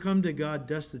 who come to God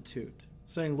destitute,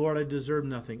 saying, Lord, I deserve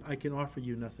nothing. I can offer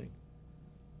you nothing.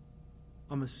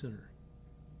 I'm a sinner.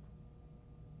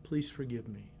 Please forgive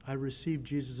me. I received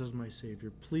Jesus as my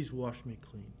Savior. Please wash me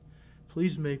clean.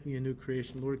 Please make me a new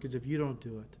creation, Lord, because if you don't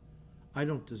do it, I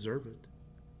don't deserve it.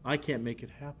 I can't make it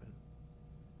happen.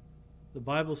 The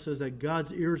Bible says that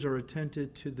God's ears are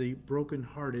attentive to the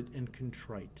brokenhearted and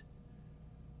contrite.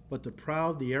 But the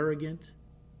proud, the arrogant,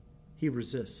 He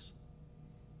resists.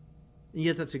 And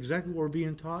yet that's exactly what we're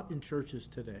being taught in churches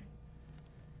today.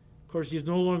 Of course, He's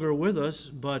no longer with us,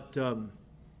 but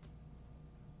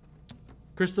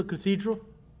Crystal Cathedral,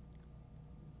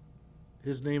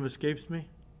 his name escapes me.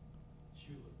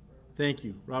 Thank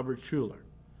you, Robert Schuller.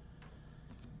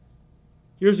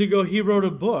 Years ago, he wrote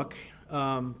a book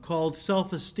called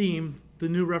Self-Esteem, The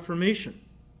New Reformation.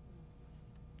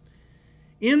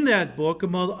 In that book,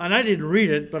 and I didn't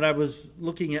read it, but I was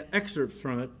looking at excerpts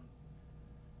from it.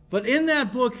 But in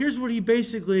that book, here's what he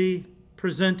basically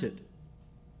presented.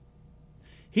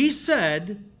 He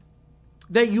said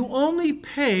that you only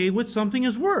pay what something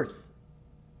is worth.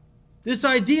 This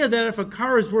idea that if a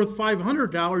car is worth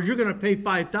 $500, you're going to pay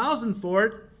 $5,000 for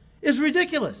it is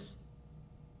ridiculous.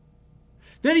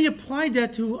 Then he applied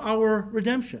that to our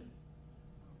redemption.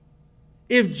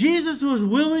 If Jesus was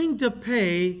willing to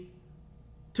pay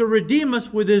to redeem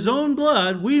us with His own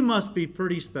blood, we must be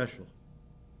pretty special.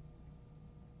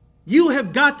 You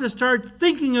have got to start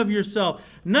thinking of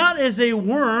yourself, not as a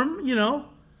worm,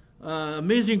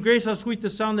 Amazing Grace, how sweet the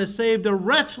sound that saved a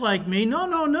wretch like me.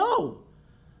 No.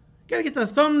 Got to get the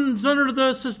thumbs under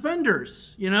the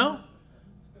suspenders,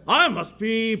 I must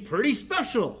be pretty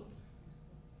special.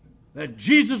 That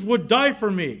Jesus would die for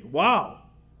me. Wow.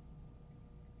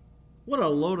 What a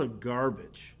load of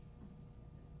garbage.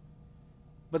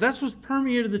 But that's what's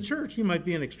permeated the church. He might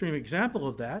be an extreme example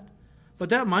of that. But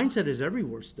that mindset is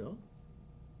everywhere still.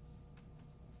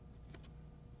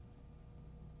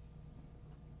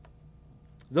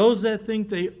 Those that think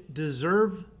they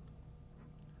deserve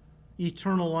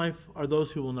eternal life are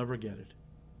those who will never get it.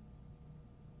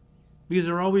 Because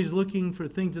they're always looking for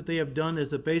things that they have done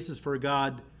as a basis for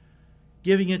God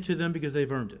giving it to them because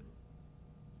they've earned it.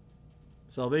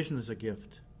 Salvation is a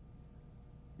gift.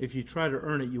 If you try to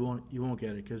earn it, you won't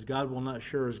get it, because God will not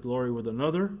share His glory with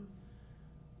another.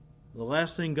 The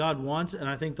last thing God wants, and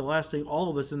I think the last thing all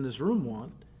of us in this room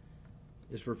want,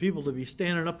 is for people to be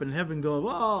standing up in heaven going,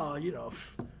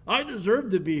 I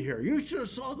deserve to be here. You should have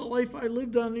saw the life I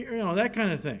lived on, that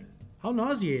kind of thing. How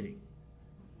nauseating.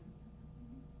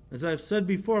 As I've said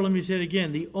before, let me say it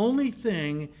again. The only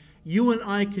thing you and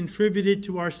I contributed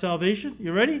to our salvation,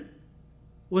 you ready?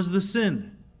 Was the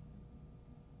sin.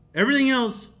 Everything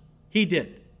else He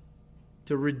did.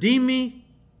 To redeem me,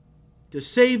 to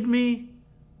save me,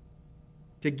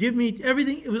 to give me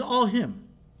everything. It was all him.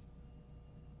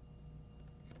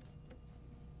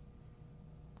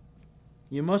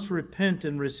 You must repent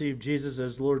and receive Jesus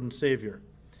as Lord and Savior,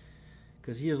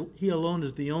 because he alone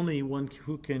is the only one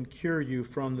who can cure you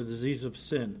from the disease of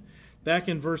sin. Back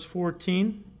in verse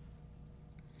 14,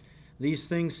 these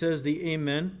things says the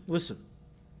Amen. Listen,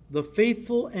 the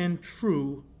faithful and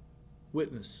true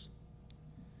witness.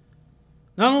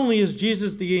 Not only is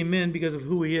Jesus the Amen because of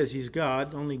who he is, he's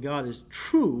God, only God is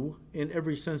true in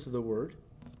every sense of the word,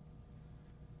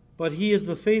 but he is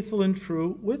the faithful and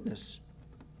true witness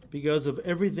because of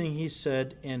everything he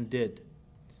said and did.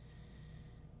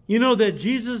 You know that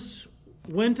Jesus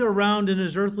went around in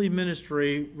his earthly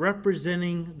ministry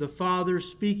representing the Father,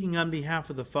 speaking on behalf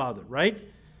of the Father, right?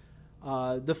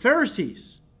 The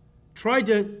Pharisees tried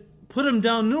to put him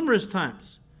down numerous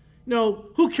times. You know,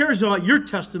 who cares about your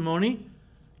testimony?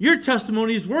 Your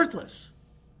testimony is worthless.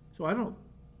 So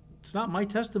it's not my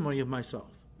testimony of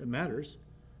myself that matters.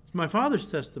 It's my Father's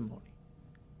testimony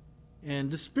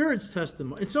and the Spirit's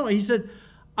testimony. And so he said,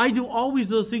 I do always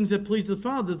those things that please the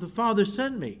Father. The Father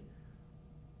sent me.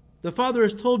 The Father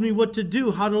has told me what to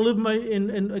do, how to live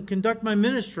and conduct my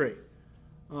ministry.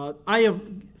 I have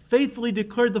faithfully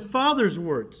declared the Father's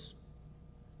words.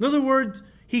 In other words,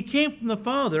 he came from the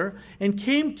Father and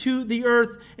came to the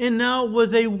earth and now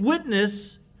was a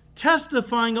witness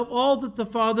testifying of all that the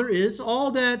Father is,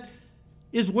 all that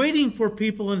is waiting for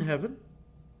people in heaven.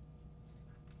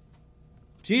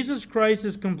 Jesus Christ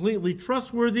is completely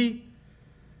trustworthy.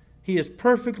 He is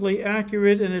perfectly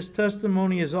accurate, and his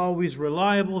testimony is always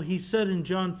reliable. He said in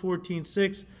John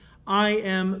 14:6, I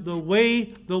am the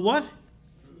way, the what?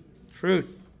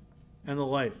 Truth, and the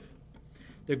life.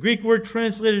 The Greek word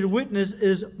translated witness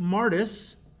is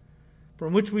martys,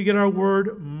 from which we get our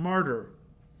word martyr.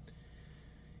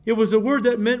 It was a word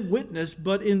that meant witness,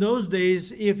 but in those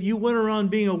days, if you went around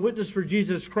being a witness for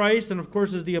Jesus Christ, and of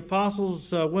course as the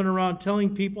apostles went around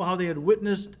telling people how they had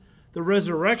witnessed the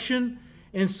resurrection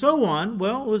and so on,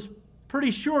 well, it was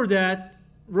pretty sure that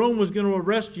Rome was going to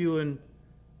arrest you and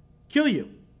kill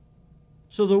you.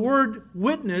 So the word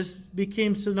witness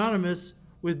became synonymous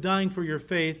with dying for your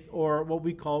faith, or what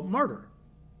we call martyr.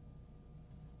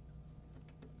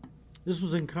 This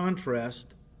was in contrast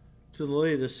to the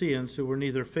Laodiceans, who were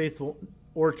neither faithful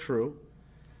or true.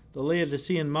 The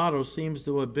Laodicean motto seems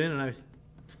to have been, and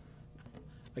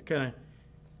I kind of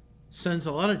sense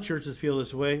a lot of churches feel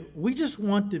this way, we just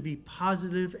want to be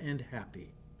positive and happy.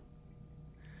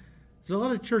 There's a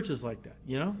lot of churches like that,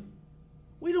 you know?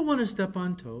 We don't want to step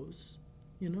on toes,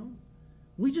 you know?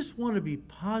 We just want to be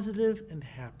positive and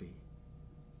happy.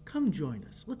 Come join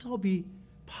us. Let's all be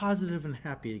positive and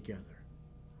happy together.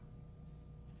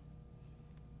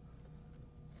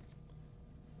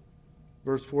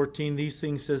 Verse 14, these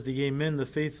things says the Amen, the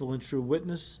faithful and true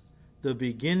witness, the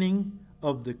beginning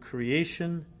of the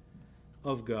creation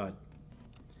of God.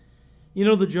 You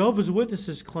know, the Jehovah's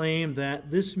Witnesses claim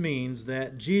that this means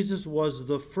that Jesus was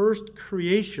the first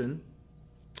creation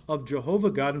of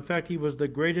Jehovah God. In fact, he was the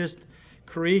greatest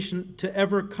creation to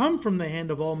ever come from the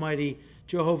hand of Almighty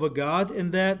Jehovah God,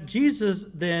 and that Jesus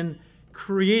then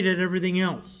created everything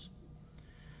else.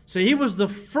 So he was the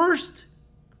first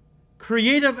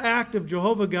creative act of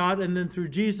Jehovah God, and then through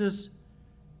Jesus,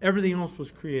 everything else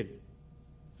was created.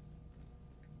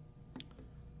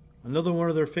 Another one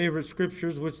of their favorite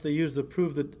scriptures, which they use to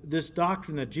prove that this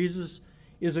doctrine that Jesus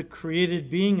is a created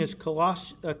being, is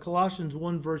Colossians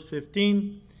 1, verse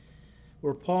 15,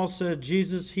 where Paul said,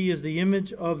 Jesus, he is the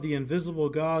image of the invisible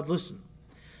God. Listen,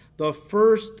 the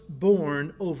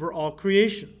firstborn over all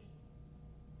creation.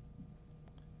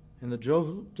 And the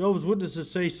Jehovah's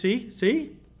Witnesses say,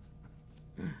 see?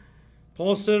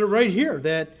 Paul said it right here,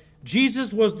 that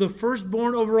Jesus was the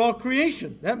firstborn over all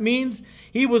creation. That means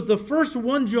he was the first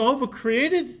one Jehovah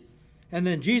created, and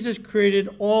then Jesus created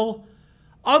all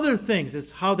other things.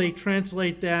 It's how they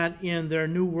translate that in their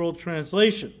New World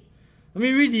Translation. Let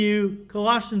me read to you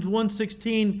Colossians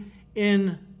 1:16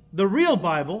 in the real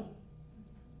Bible,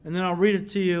 and then I'll read it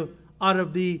to you out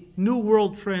of the New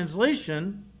World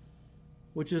Translation,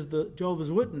 which is the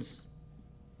Jehovah's Witness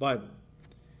Bible.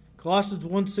 Colossians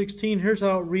 1:16, here's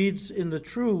how it reads in the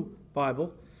true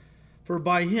Bible. For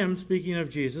by him, speaking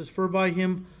of Jesus, for by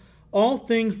him all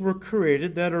things were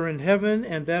created that are in heaven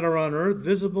and that are on earth,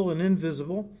 visible and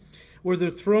invisible, whether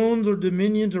thrones or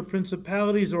dominions or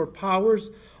principalities or powers,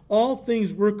 all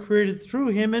things were created through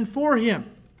him and for him.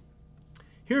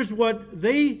 Here's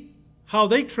how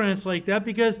they translate that,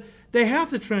 because they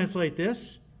have to translate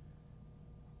this.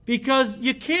 Because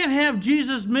you can't have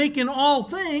Jesus making all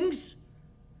things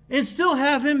and still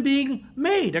have him being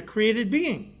made, a created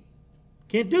being.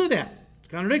 Can't do that. It's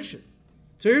Contradiction.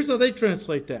 So here's how they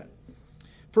translate that.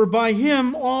 For by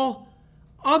him all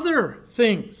other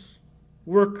things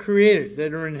were created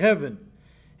that are in heaven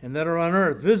and that are on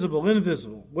earth, visible,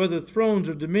 invisible, whether thrones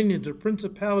or dominions or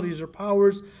principalities or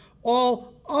powers,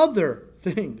 all other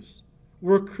things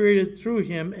were created through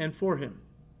him and for him.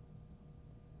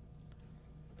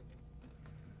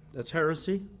 That's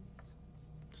heresy.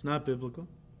 It's not biblical.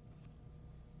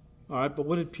 All right, but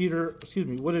what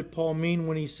did Paul mean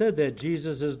when he said that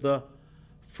Jesus is the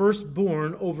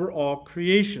firstborn over all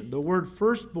creation? The word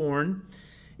firstborn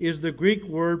is the Greek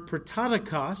word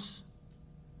prototokos,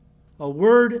 a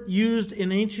word used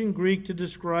in ancient Greek to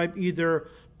describe either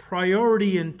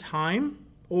priority in time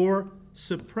or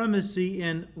supremacy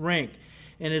in rank.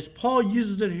 And as Paul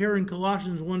uses it here in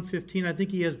Colossians 1:15, I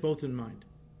think he has both in mind.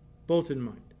 Both in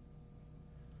mind.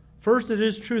 First, it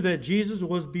is true that Jesus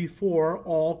was before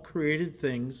all created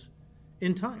things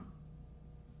in time.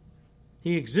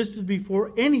 He existed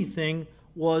before anything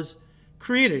was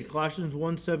created. Colossians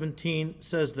 1:17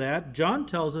 says that. John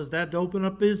tells us that to open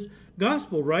up his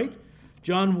gospel, right?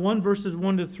 John 1, verses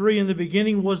 1 to 3, in the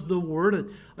beginning was the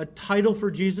Word, a title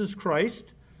for Jesus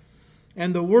Christ.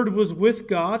 And the Word was with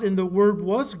God, and the Word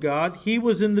was God. He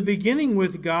was in the beginning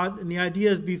with God, and the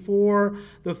idea is before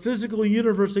the physical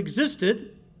universe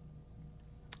existed.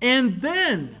 And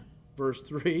then, verse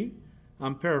 3,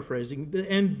 I'm paraphrasing,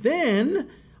 and then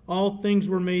all things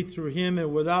were made through him,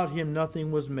 and without him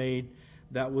nothing was made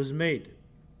that was made.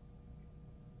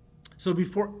 So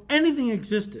before anything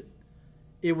existed,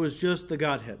 it was just the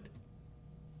Godhead.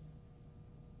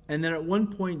 And then at one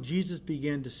point, Jesus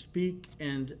began to speak,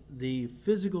 and the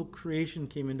physical creation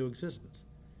came into existence.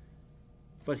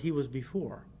 But he was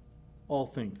before all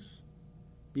things.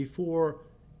 Before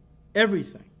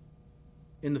everything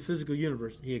in the physical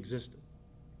universe, he existed.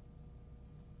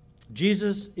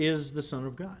 Jesus is the Son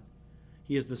of God.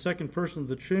 He is the second person of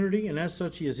the Trinity, and as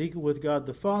such, he is equal with God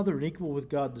the Father and equal with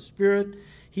God the Spirit.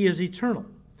 He is eternal.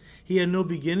 He had no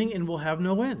beginning and will have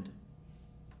no end.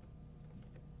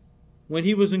 When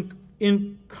he was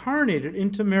incarnated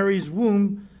into Mary's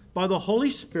womb by the Holy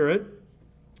Spirit,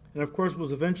 and of course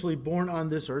was eventually born on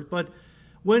this earth, but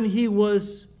when he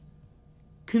was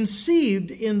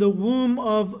conceived in the womb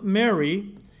of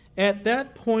Mary, at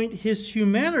that point his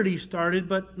humanity started,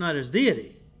 but not his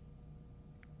deity.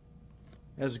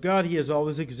 As God, he has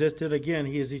always existed. Again,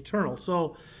 he is eternal.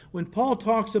 So when Paul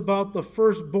talks about the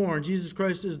firstborn, Jesus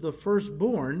Christ is the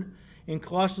firstborn in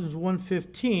Colossians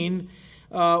 1:15,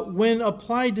 when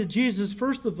applied to Jesus,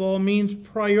 first of all, means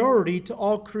priority to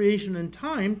all creation and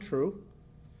time, true.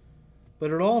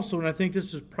 But it also, and I think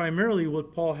this is primarily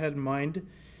what Paul had in mind,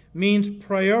 means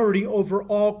priority over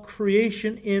all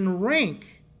creation in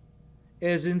rank,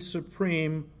 as in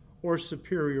supreme or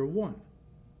superior one.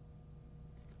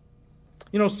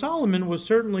 You know, Solomon was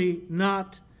certainly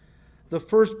not the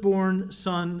firstborn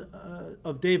son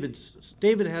of David.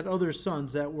 David had other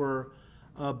sons that were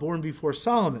born before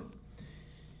Solomon.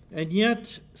 And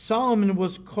yet, Solomon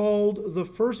was called the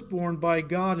firstborn by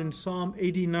God in Psalm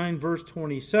 89, verse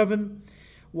 27.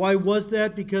 Why was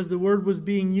that? Because the word was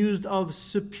being used of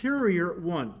superior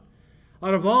one.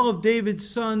 Out of all of David's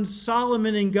sons,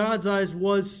 Solomon in God's eyes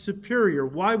was superior.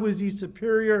 Why was he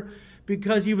superior?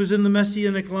 Because he was in the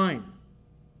Messianic line.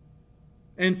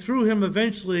 And through him,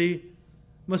 eventually,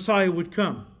 Messiah would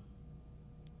come.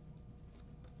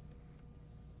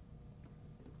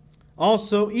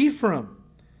 Also, Ephraim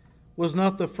was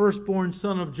not the firstborn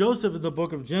son of Joseph in the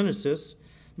book of Genesis.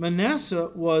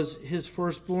 Manasseh was his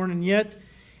firstborn, and yet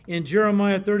in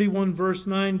Jeremiah 31, verse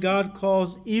 9, God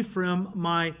calls Ephraim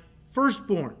my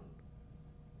firstborn.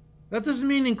 That doesn't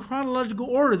mean in chronological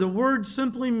order. The word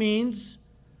simply means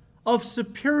of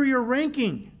superior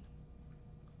ranking.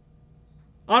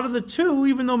 Out of the two,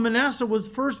 even though Manasseh was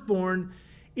firstborn,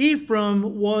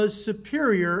 Ephraim was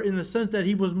superior in the sense that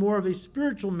he was more of a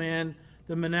spiritual man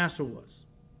than Manasseh was.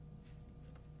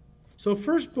 So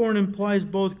firstborn implies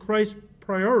both Christ's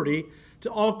priority to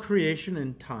all creation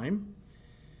in time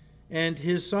and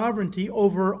his sovereignty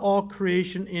over all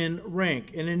creation in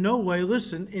rank. And in no way,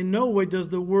 listen, in no way does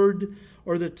the word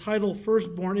or the title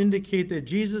firstborn indicate that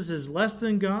Jesus is less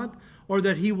than God or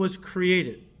that he was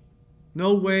created.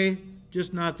 No way,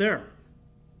 just not there.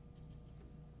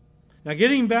 Now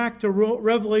getting back to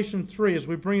Revelation 3 as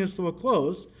we bring this to a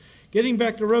close, getting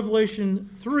back to Revelation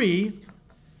 3,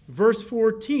 verse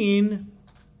 14,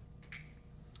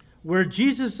 where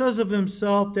Jesus says of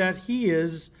himself that he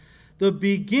is the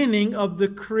beginning of the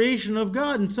creation of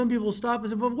God. And some people stop and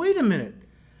say, but wait a minute.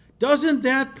 Doesn't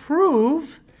that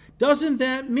prove doesn't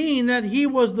that mean that he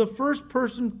was the first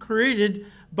person created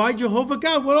by Jehovah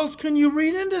God? What else can you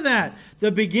read into that?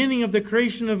 The beginning of the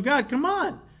creation of God. Come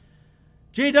on.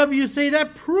 JW say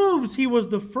that proves he was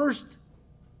the first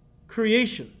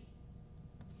creation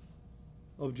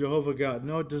of Jehovah God.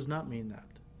 No, it does not mean that.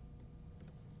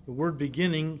 The word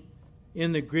beginning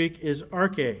in the Greek is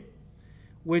arche,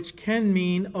 which can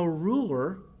mean a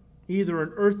ruler, either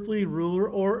an earthly ruler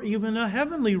or even a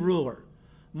heavenly ruler.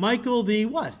 Michael the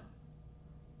what?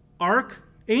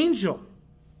 Archangel.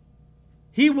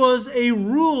 He was a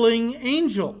ruling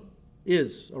angel,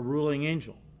 is a ruling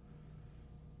angel.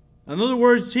 In other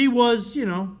words, he was,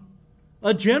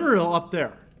 a general up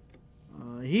there.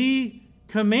 He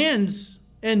commands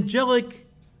angelic,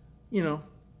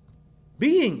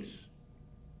 beings.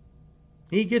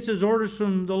 He gets his orders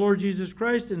from the Lord Jesus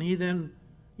Christ, and he then,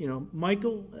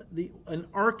 Michael, we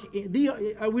don't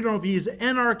know if he's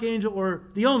an archangel or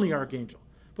the only archangel,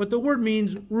 but the word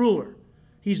means ruler.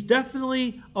 He's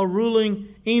definitely a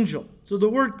ruling angel. So the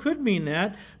word could mean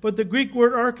that, but the Greek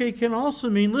word arche can also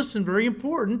mean, listen, very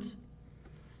important,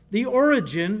 the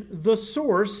origin, the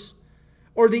source,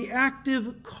 or the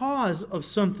active cause of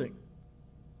something.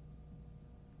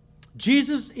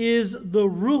 Jesus is the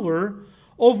ruler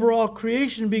over all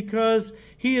creation because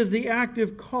he is the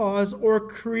active cause or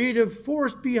creative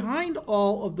force behind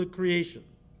all of the creation.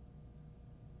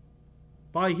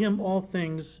 By him all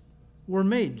things were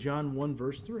made, John 1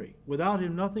 verse 3. Without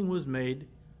him nothing was made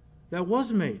that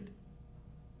was made.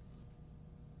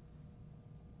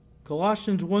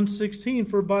 Colossians 1:16,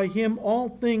 for by him all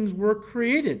things were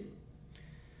created,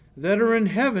 that are in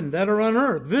heaven, that are on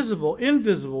earth, visible,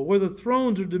 invisible, whether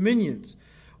thrones or dominions,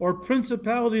 or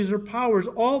principalities or powers,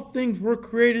 all things were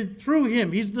created through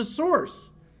him. He's the source.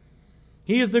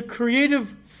 He is the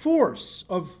creative force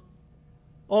of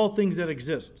all things that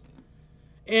exist.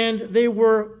 And they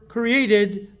were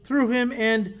created through him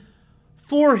and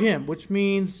for him, which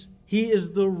means he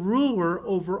is the ruler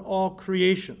over all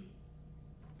creation.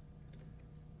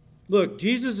 Look,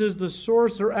 Jesus is the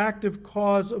source or active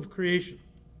cause of creation.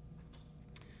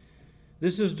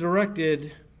 This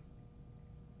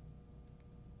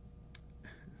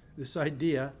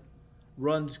idea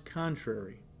runs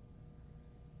contrary.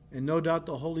 And no doubt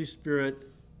the Holy Spirit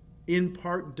in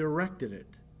part directed it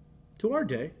to our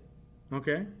day.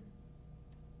 Okay?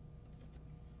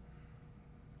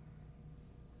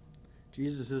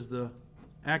 Jesus is the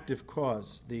active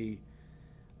cause, the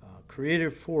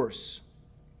creative force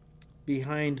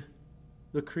behind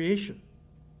the creation.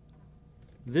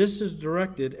 This is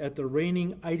directed at the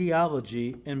reigning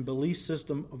ideology and belief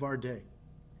system of our day: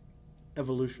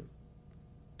 evolution.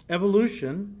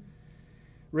 Evolution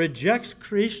rejects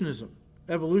creationism.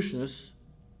 Evolutionists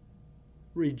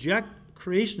reject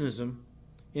creationism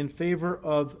in favor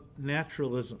of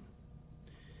naturalism.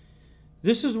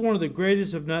 This is one of the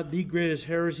greatest, if not the greatest,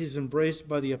 heresies embraced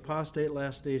by the apostate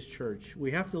last days church.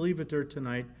 We have to leave it there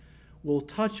tonight. We'll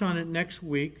touch on it next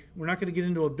week. We're not going to get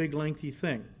into a big, lengthy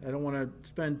thing. I don't want to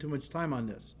spend too much time on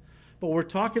this. But we're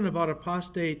talking about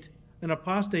an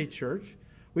apostate church,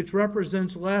 which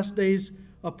represents last days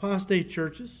apostate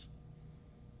churches.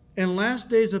 And last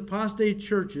days apostate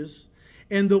churches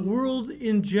and the world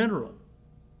in general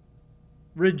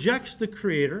rejects the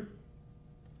Creator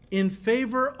in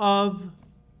favor of,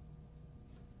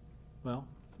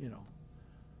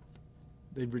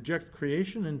 they reject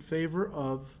creation in favor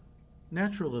of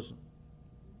naturalism,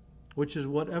 which is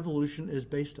what evolution is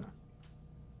based on.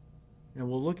 And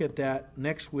we'll look at that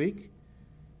next week.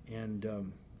 And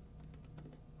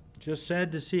just sad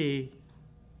to see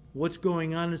what's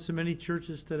going on in so many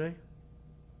churches today.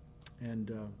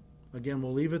 And again,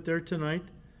 we'll leave it there tonight.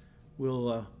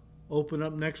 We'll open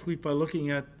up next week by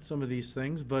looking at some of these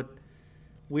things. But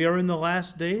we are in the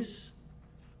last days.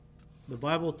 The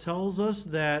Bible tells us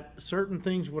that certain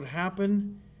things would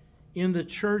happen in the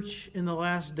church in the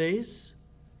last days,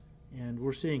 and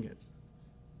we're seeing it.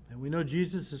 And we know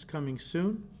Jesus is coming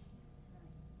soon.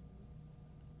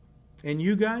 And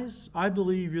you guys, I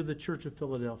believe you're the Church of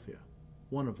Philadelphia,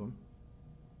 one of them,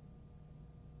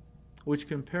 which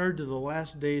compared to the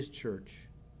last days church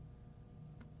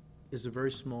is a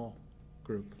very small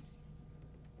group.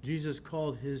 Jesus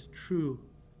called his true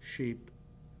sheep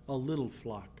a little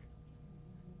flock.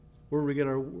 Where we get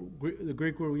the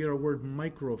Greek word we get our word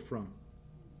micro from.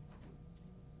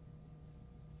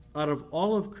 Out of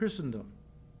all of Christendom,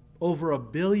 over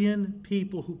 1 billion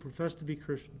people who profess to be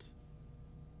Christians.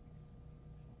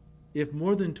 If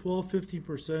more than 12,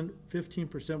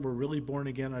 15% were really born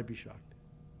again, I'd be shocked.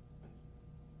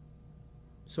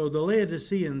 So the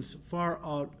Laodiceans far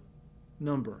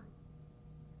outnumber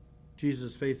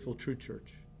Jesus' faithful true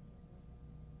church.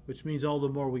 which means all the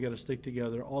more we got to stick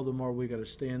together, all the more we got to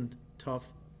stand tough,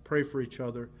 pray for each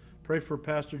other. Pray for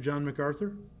Pastor John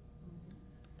MacArthur.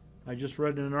 I just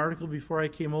read in an article before I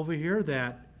came over here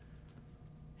that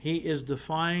he is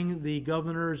defying the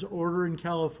governor's order in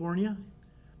California.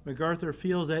 MacArthur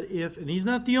feels that and he's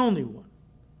not the only one,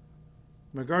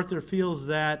 MacArthur feels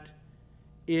that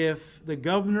if the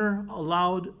governor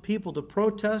allowed people to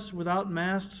protest without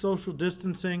masks, social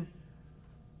distancing,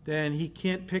 then he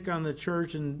can't pick on the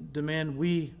church and demand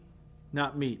we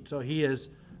not meet. So he is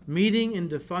meeting in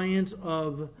defiance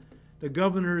of the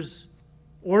governor's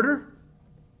order,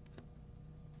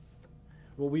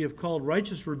 what we have called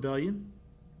righteous rebellion,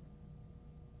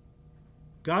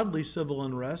 godly civil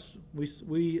unrest.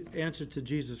 We answer to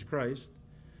Jesus Christ.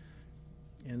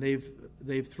 And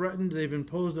they've threatened, they've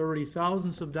imposed already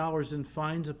thousands of dollars in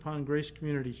fines upon Grace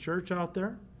Community Church out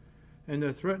there. And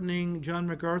they're threatening John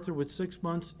MacArthur with 6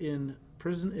 months in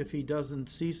prison if he doesn't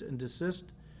cease and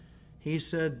desist. He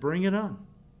said, bring it on.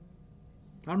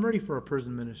 I'm ready for a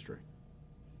prison ministry.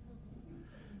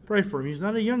 Pray for him. He's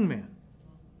not a young man.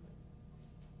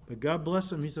 But God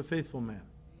bless him, he's a faithful man.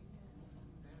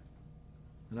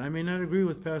 And I may not agree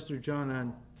with Pastor John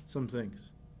on some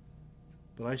things,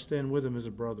 but I stand with him as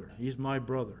a brother. He's my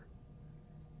brother.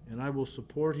 And I will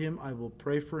support him. I will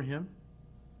pray for him.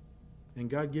 And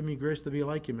God give me grace to be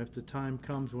like him if the time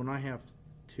comes when I have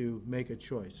to make a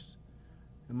choice.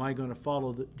 Am I going to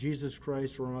follow Jesus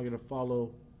Christ, or am I going to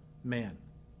follow man?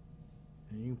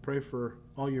 And you can pray for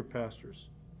all your pastors.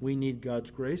 We need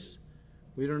God's grace.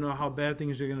 We don't know how bad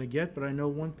things are going to get, but I know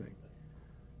one thing.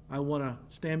 I want to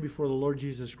stand before the Lord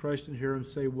Jesus Christ and hear him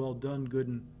say, well done, good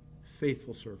and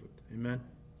faithful servant. Amen.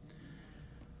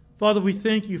 Father, we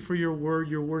thank you for your word.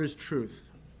 Your word is truth.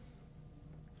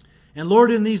 And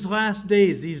Lord, in these last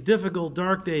days, these difficult,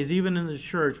 dark days, even in the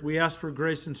church, we ask for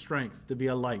grace and strength to be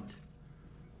a light.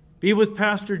 Be with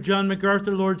Pastor John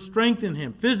MacArthur, Lord. Strengthen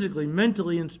him physically,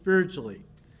 mentally, and spiritually.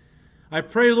 I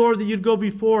pray, Lord, that you'd go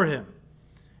before him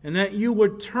and that you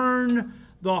would turn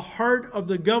the heart of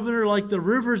the governor like the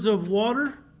rivers of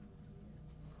water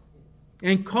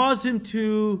and cause him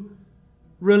to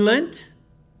relent,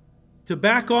 to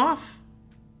back off,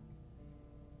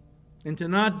 and to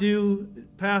not do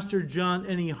Pastor John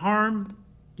any harm,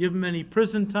 give him any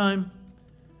prison time.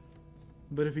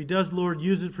 But if he does, Lord,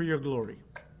 use it for your glory.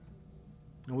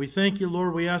 And we thank you,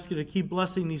 Lord. We ask you to keep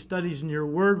blessing these studies in your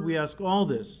word. We ask all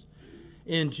this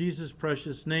in Jesus'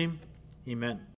 precious name. Amen.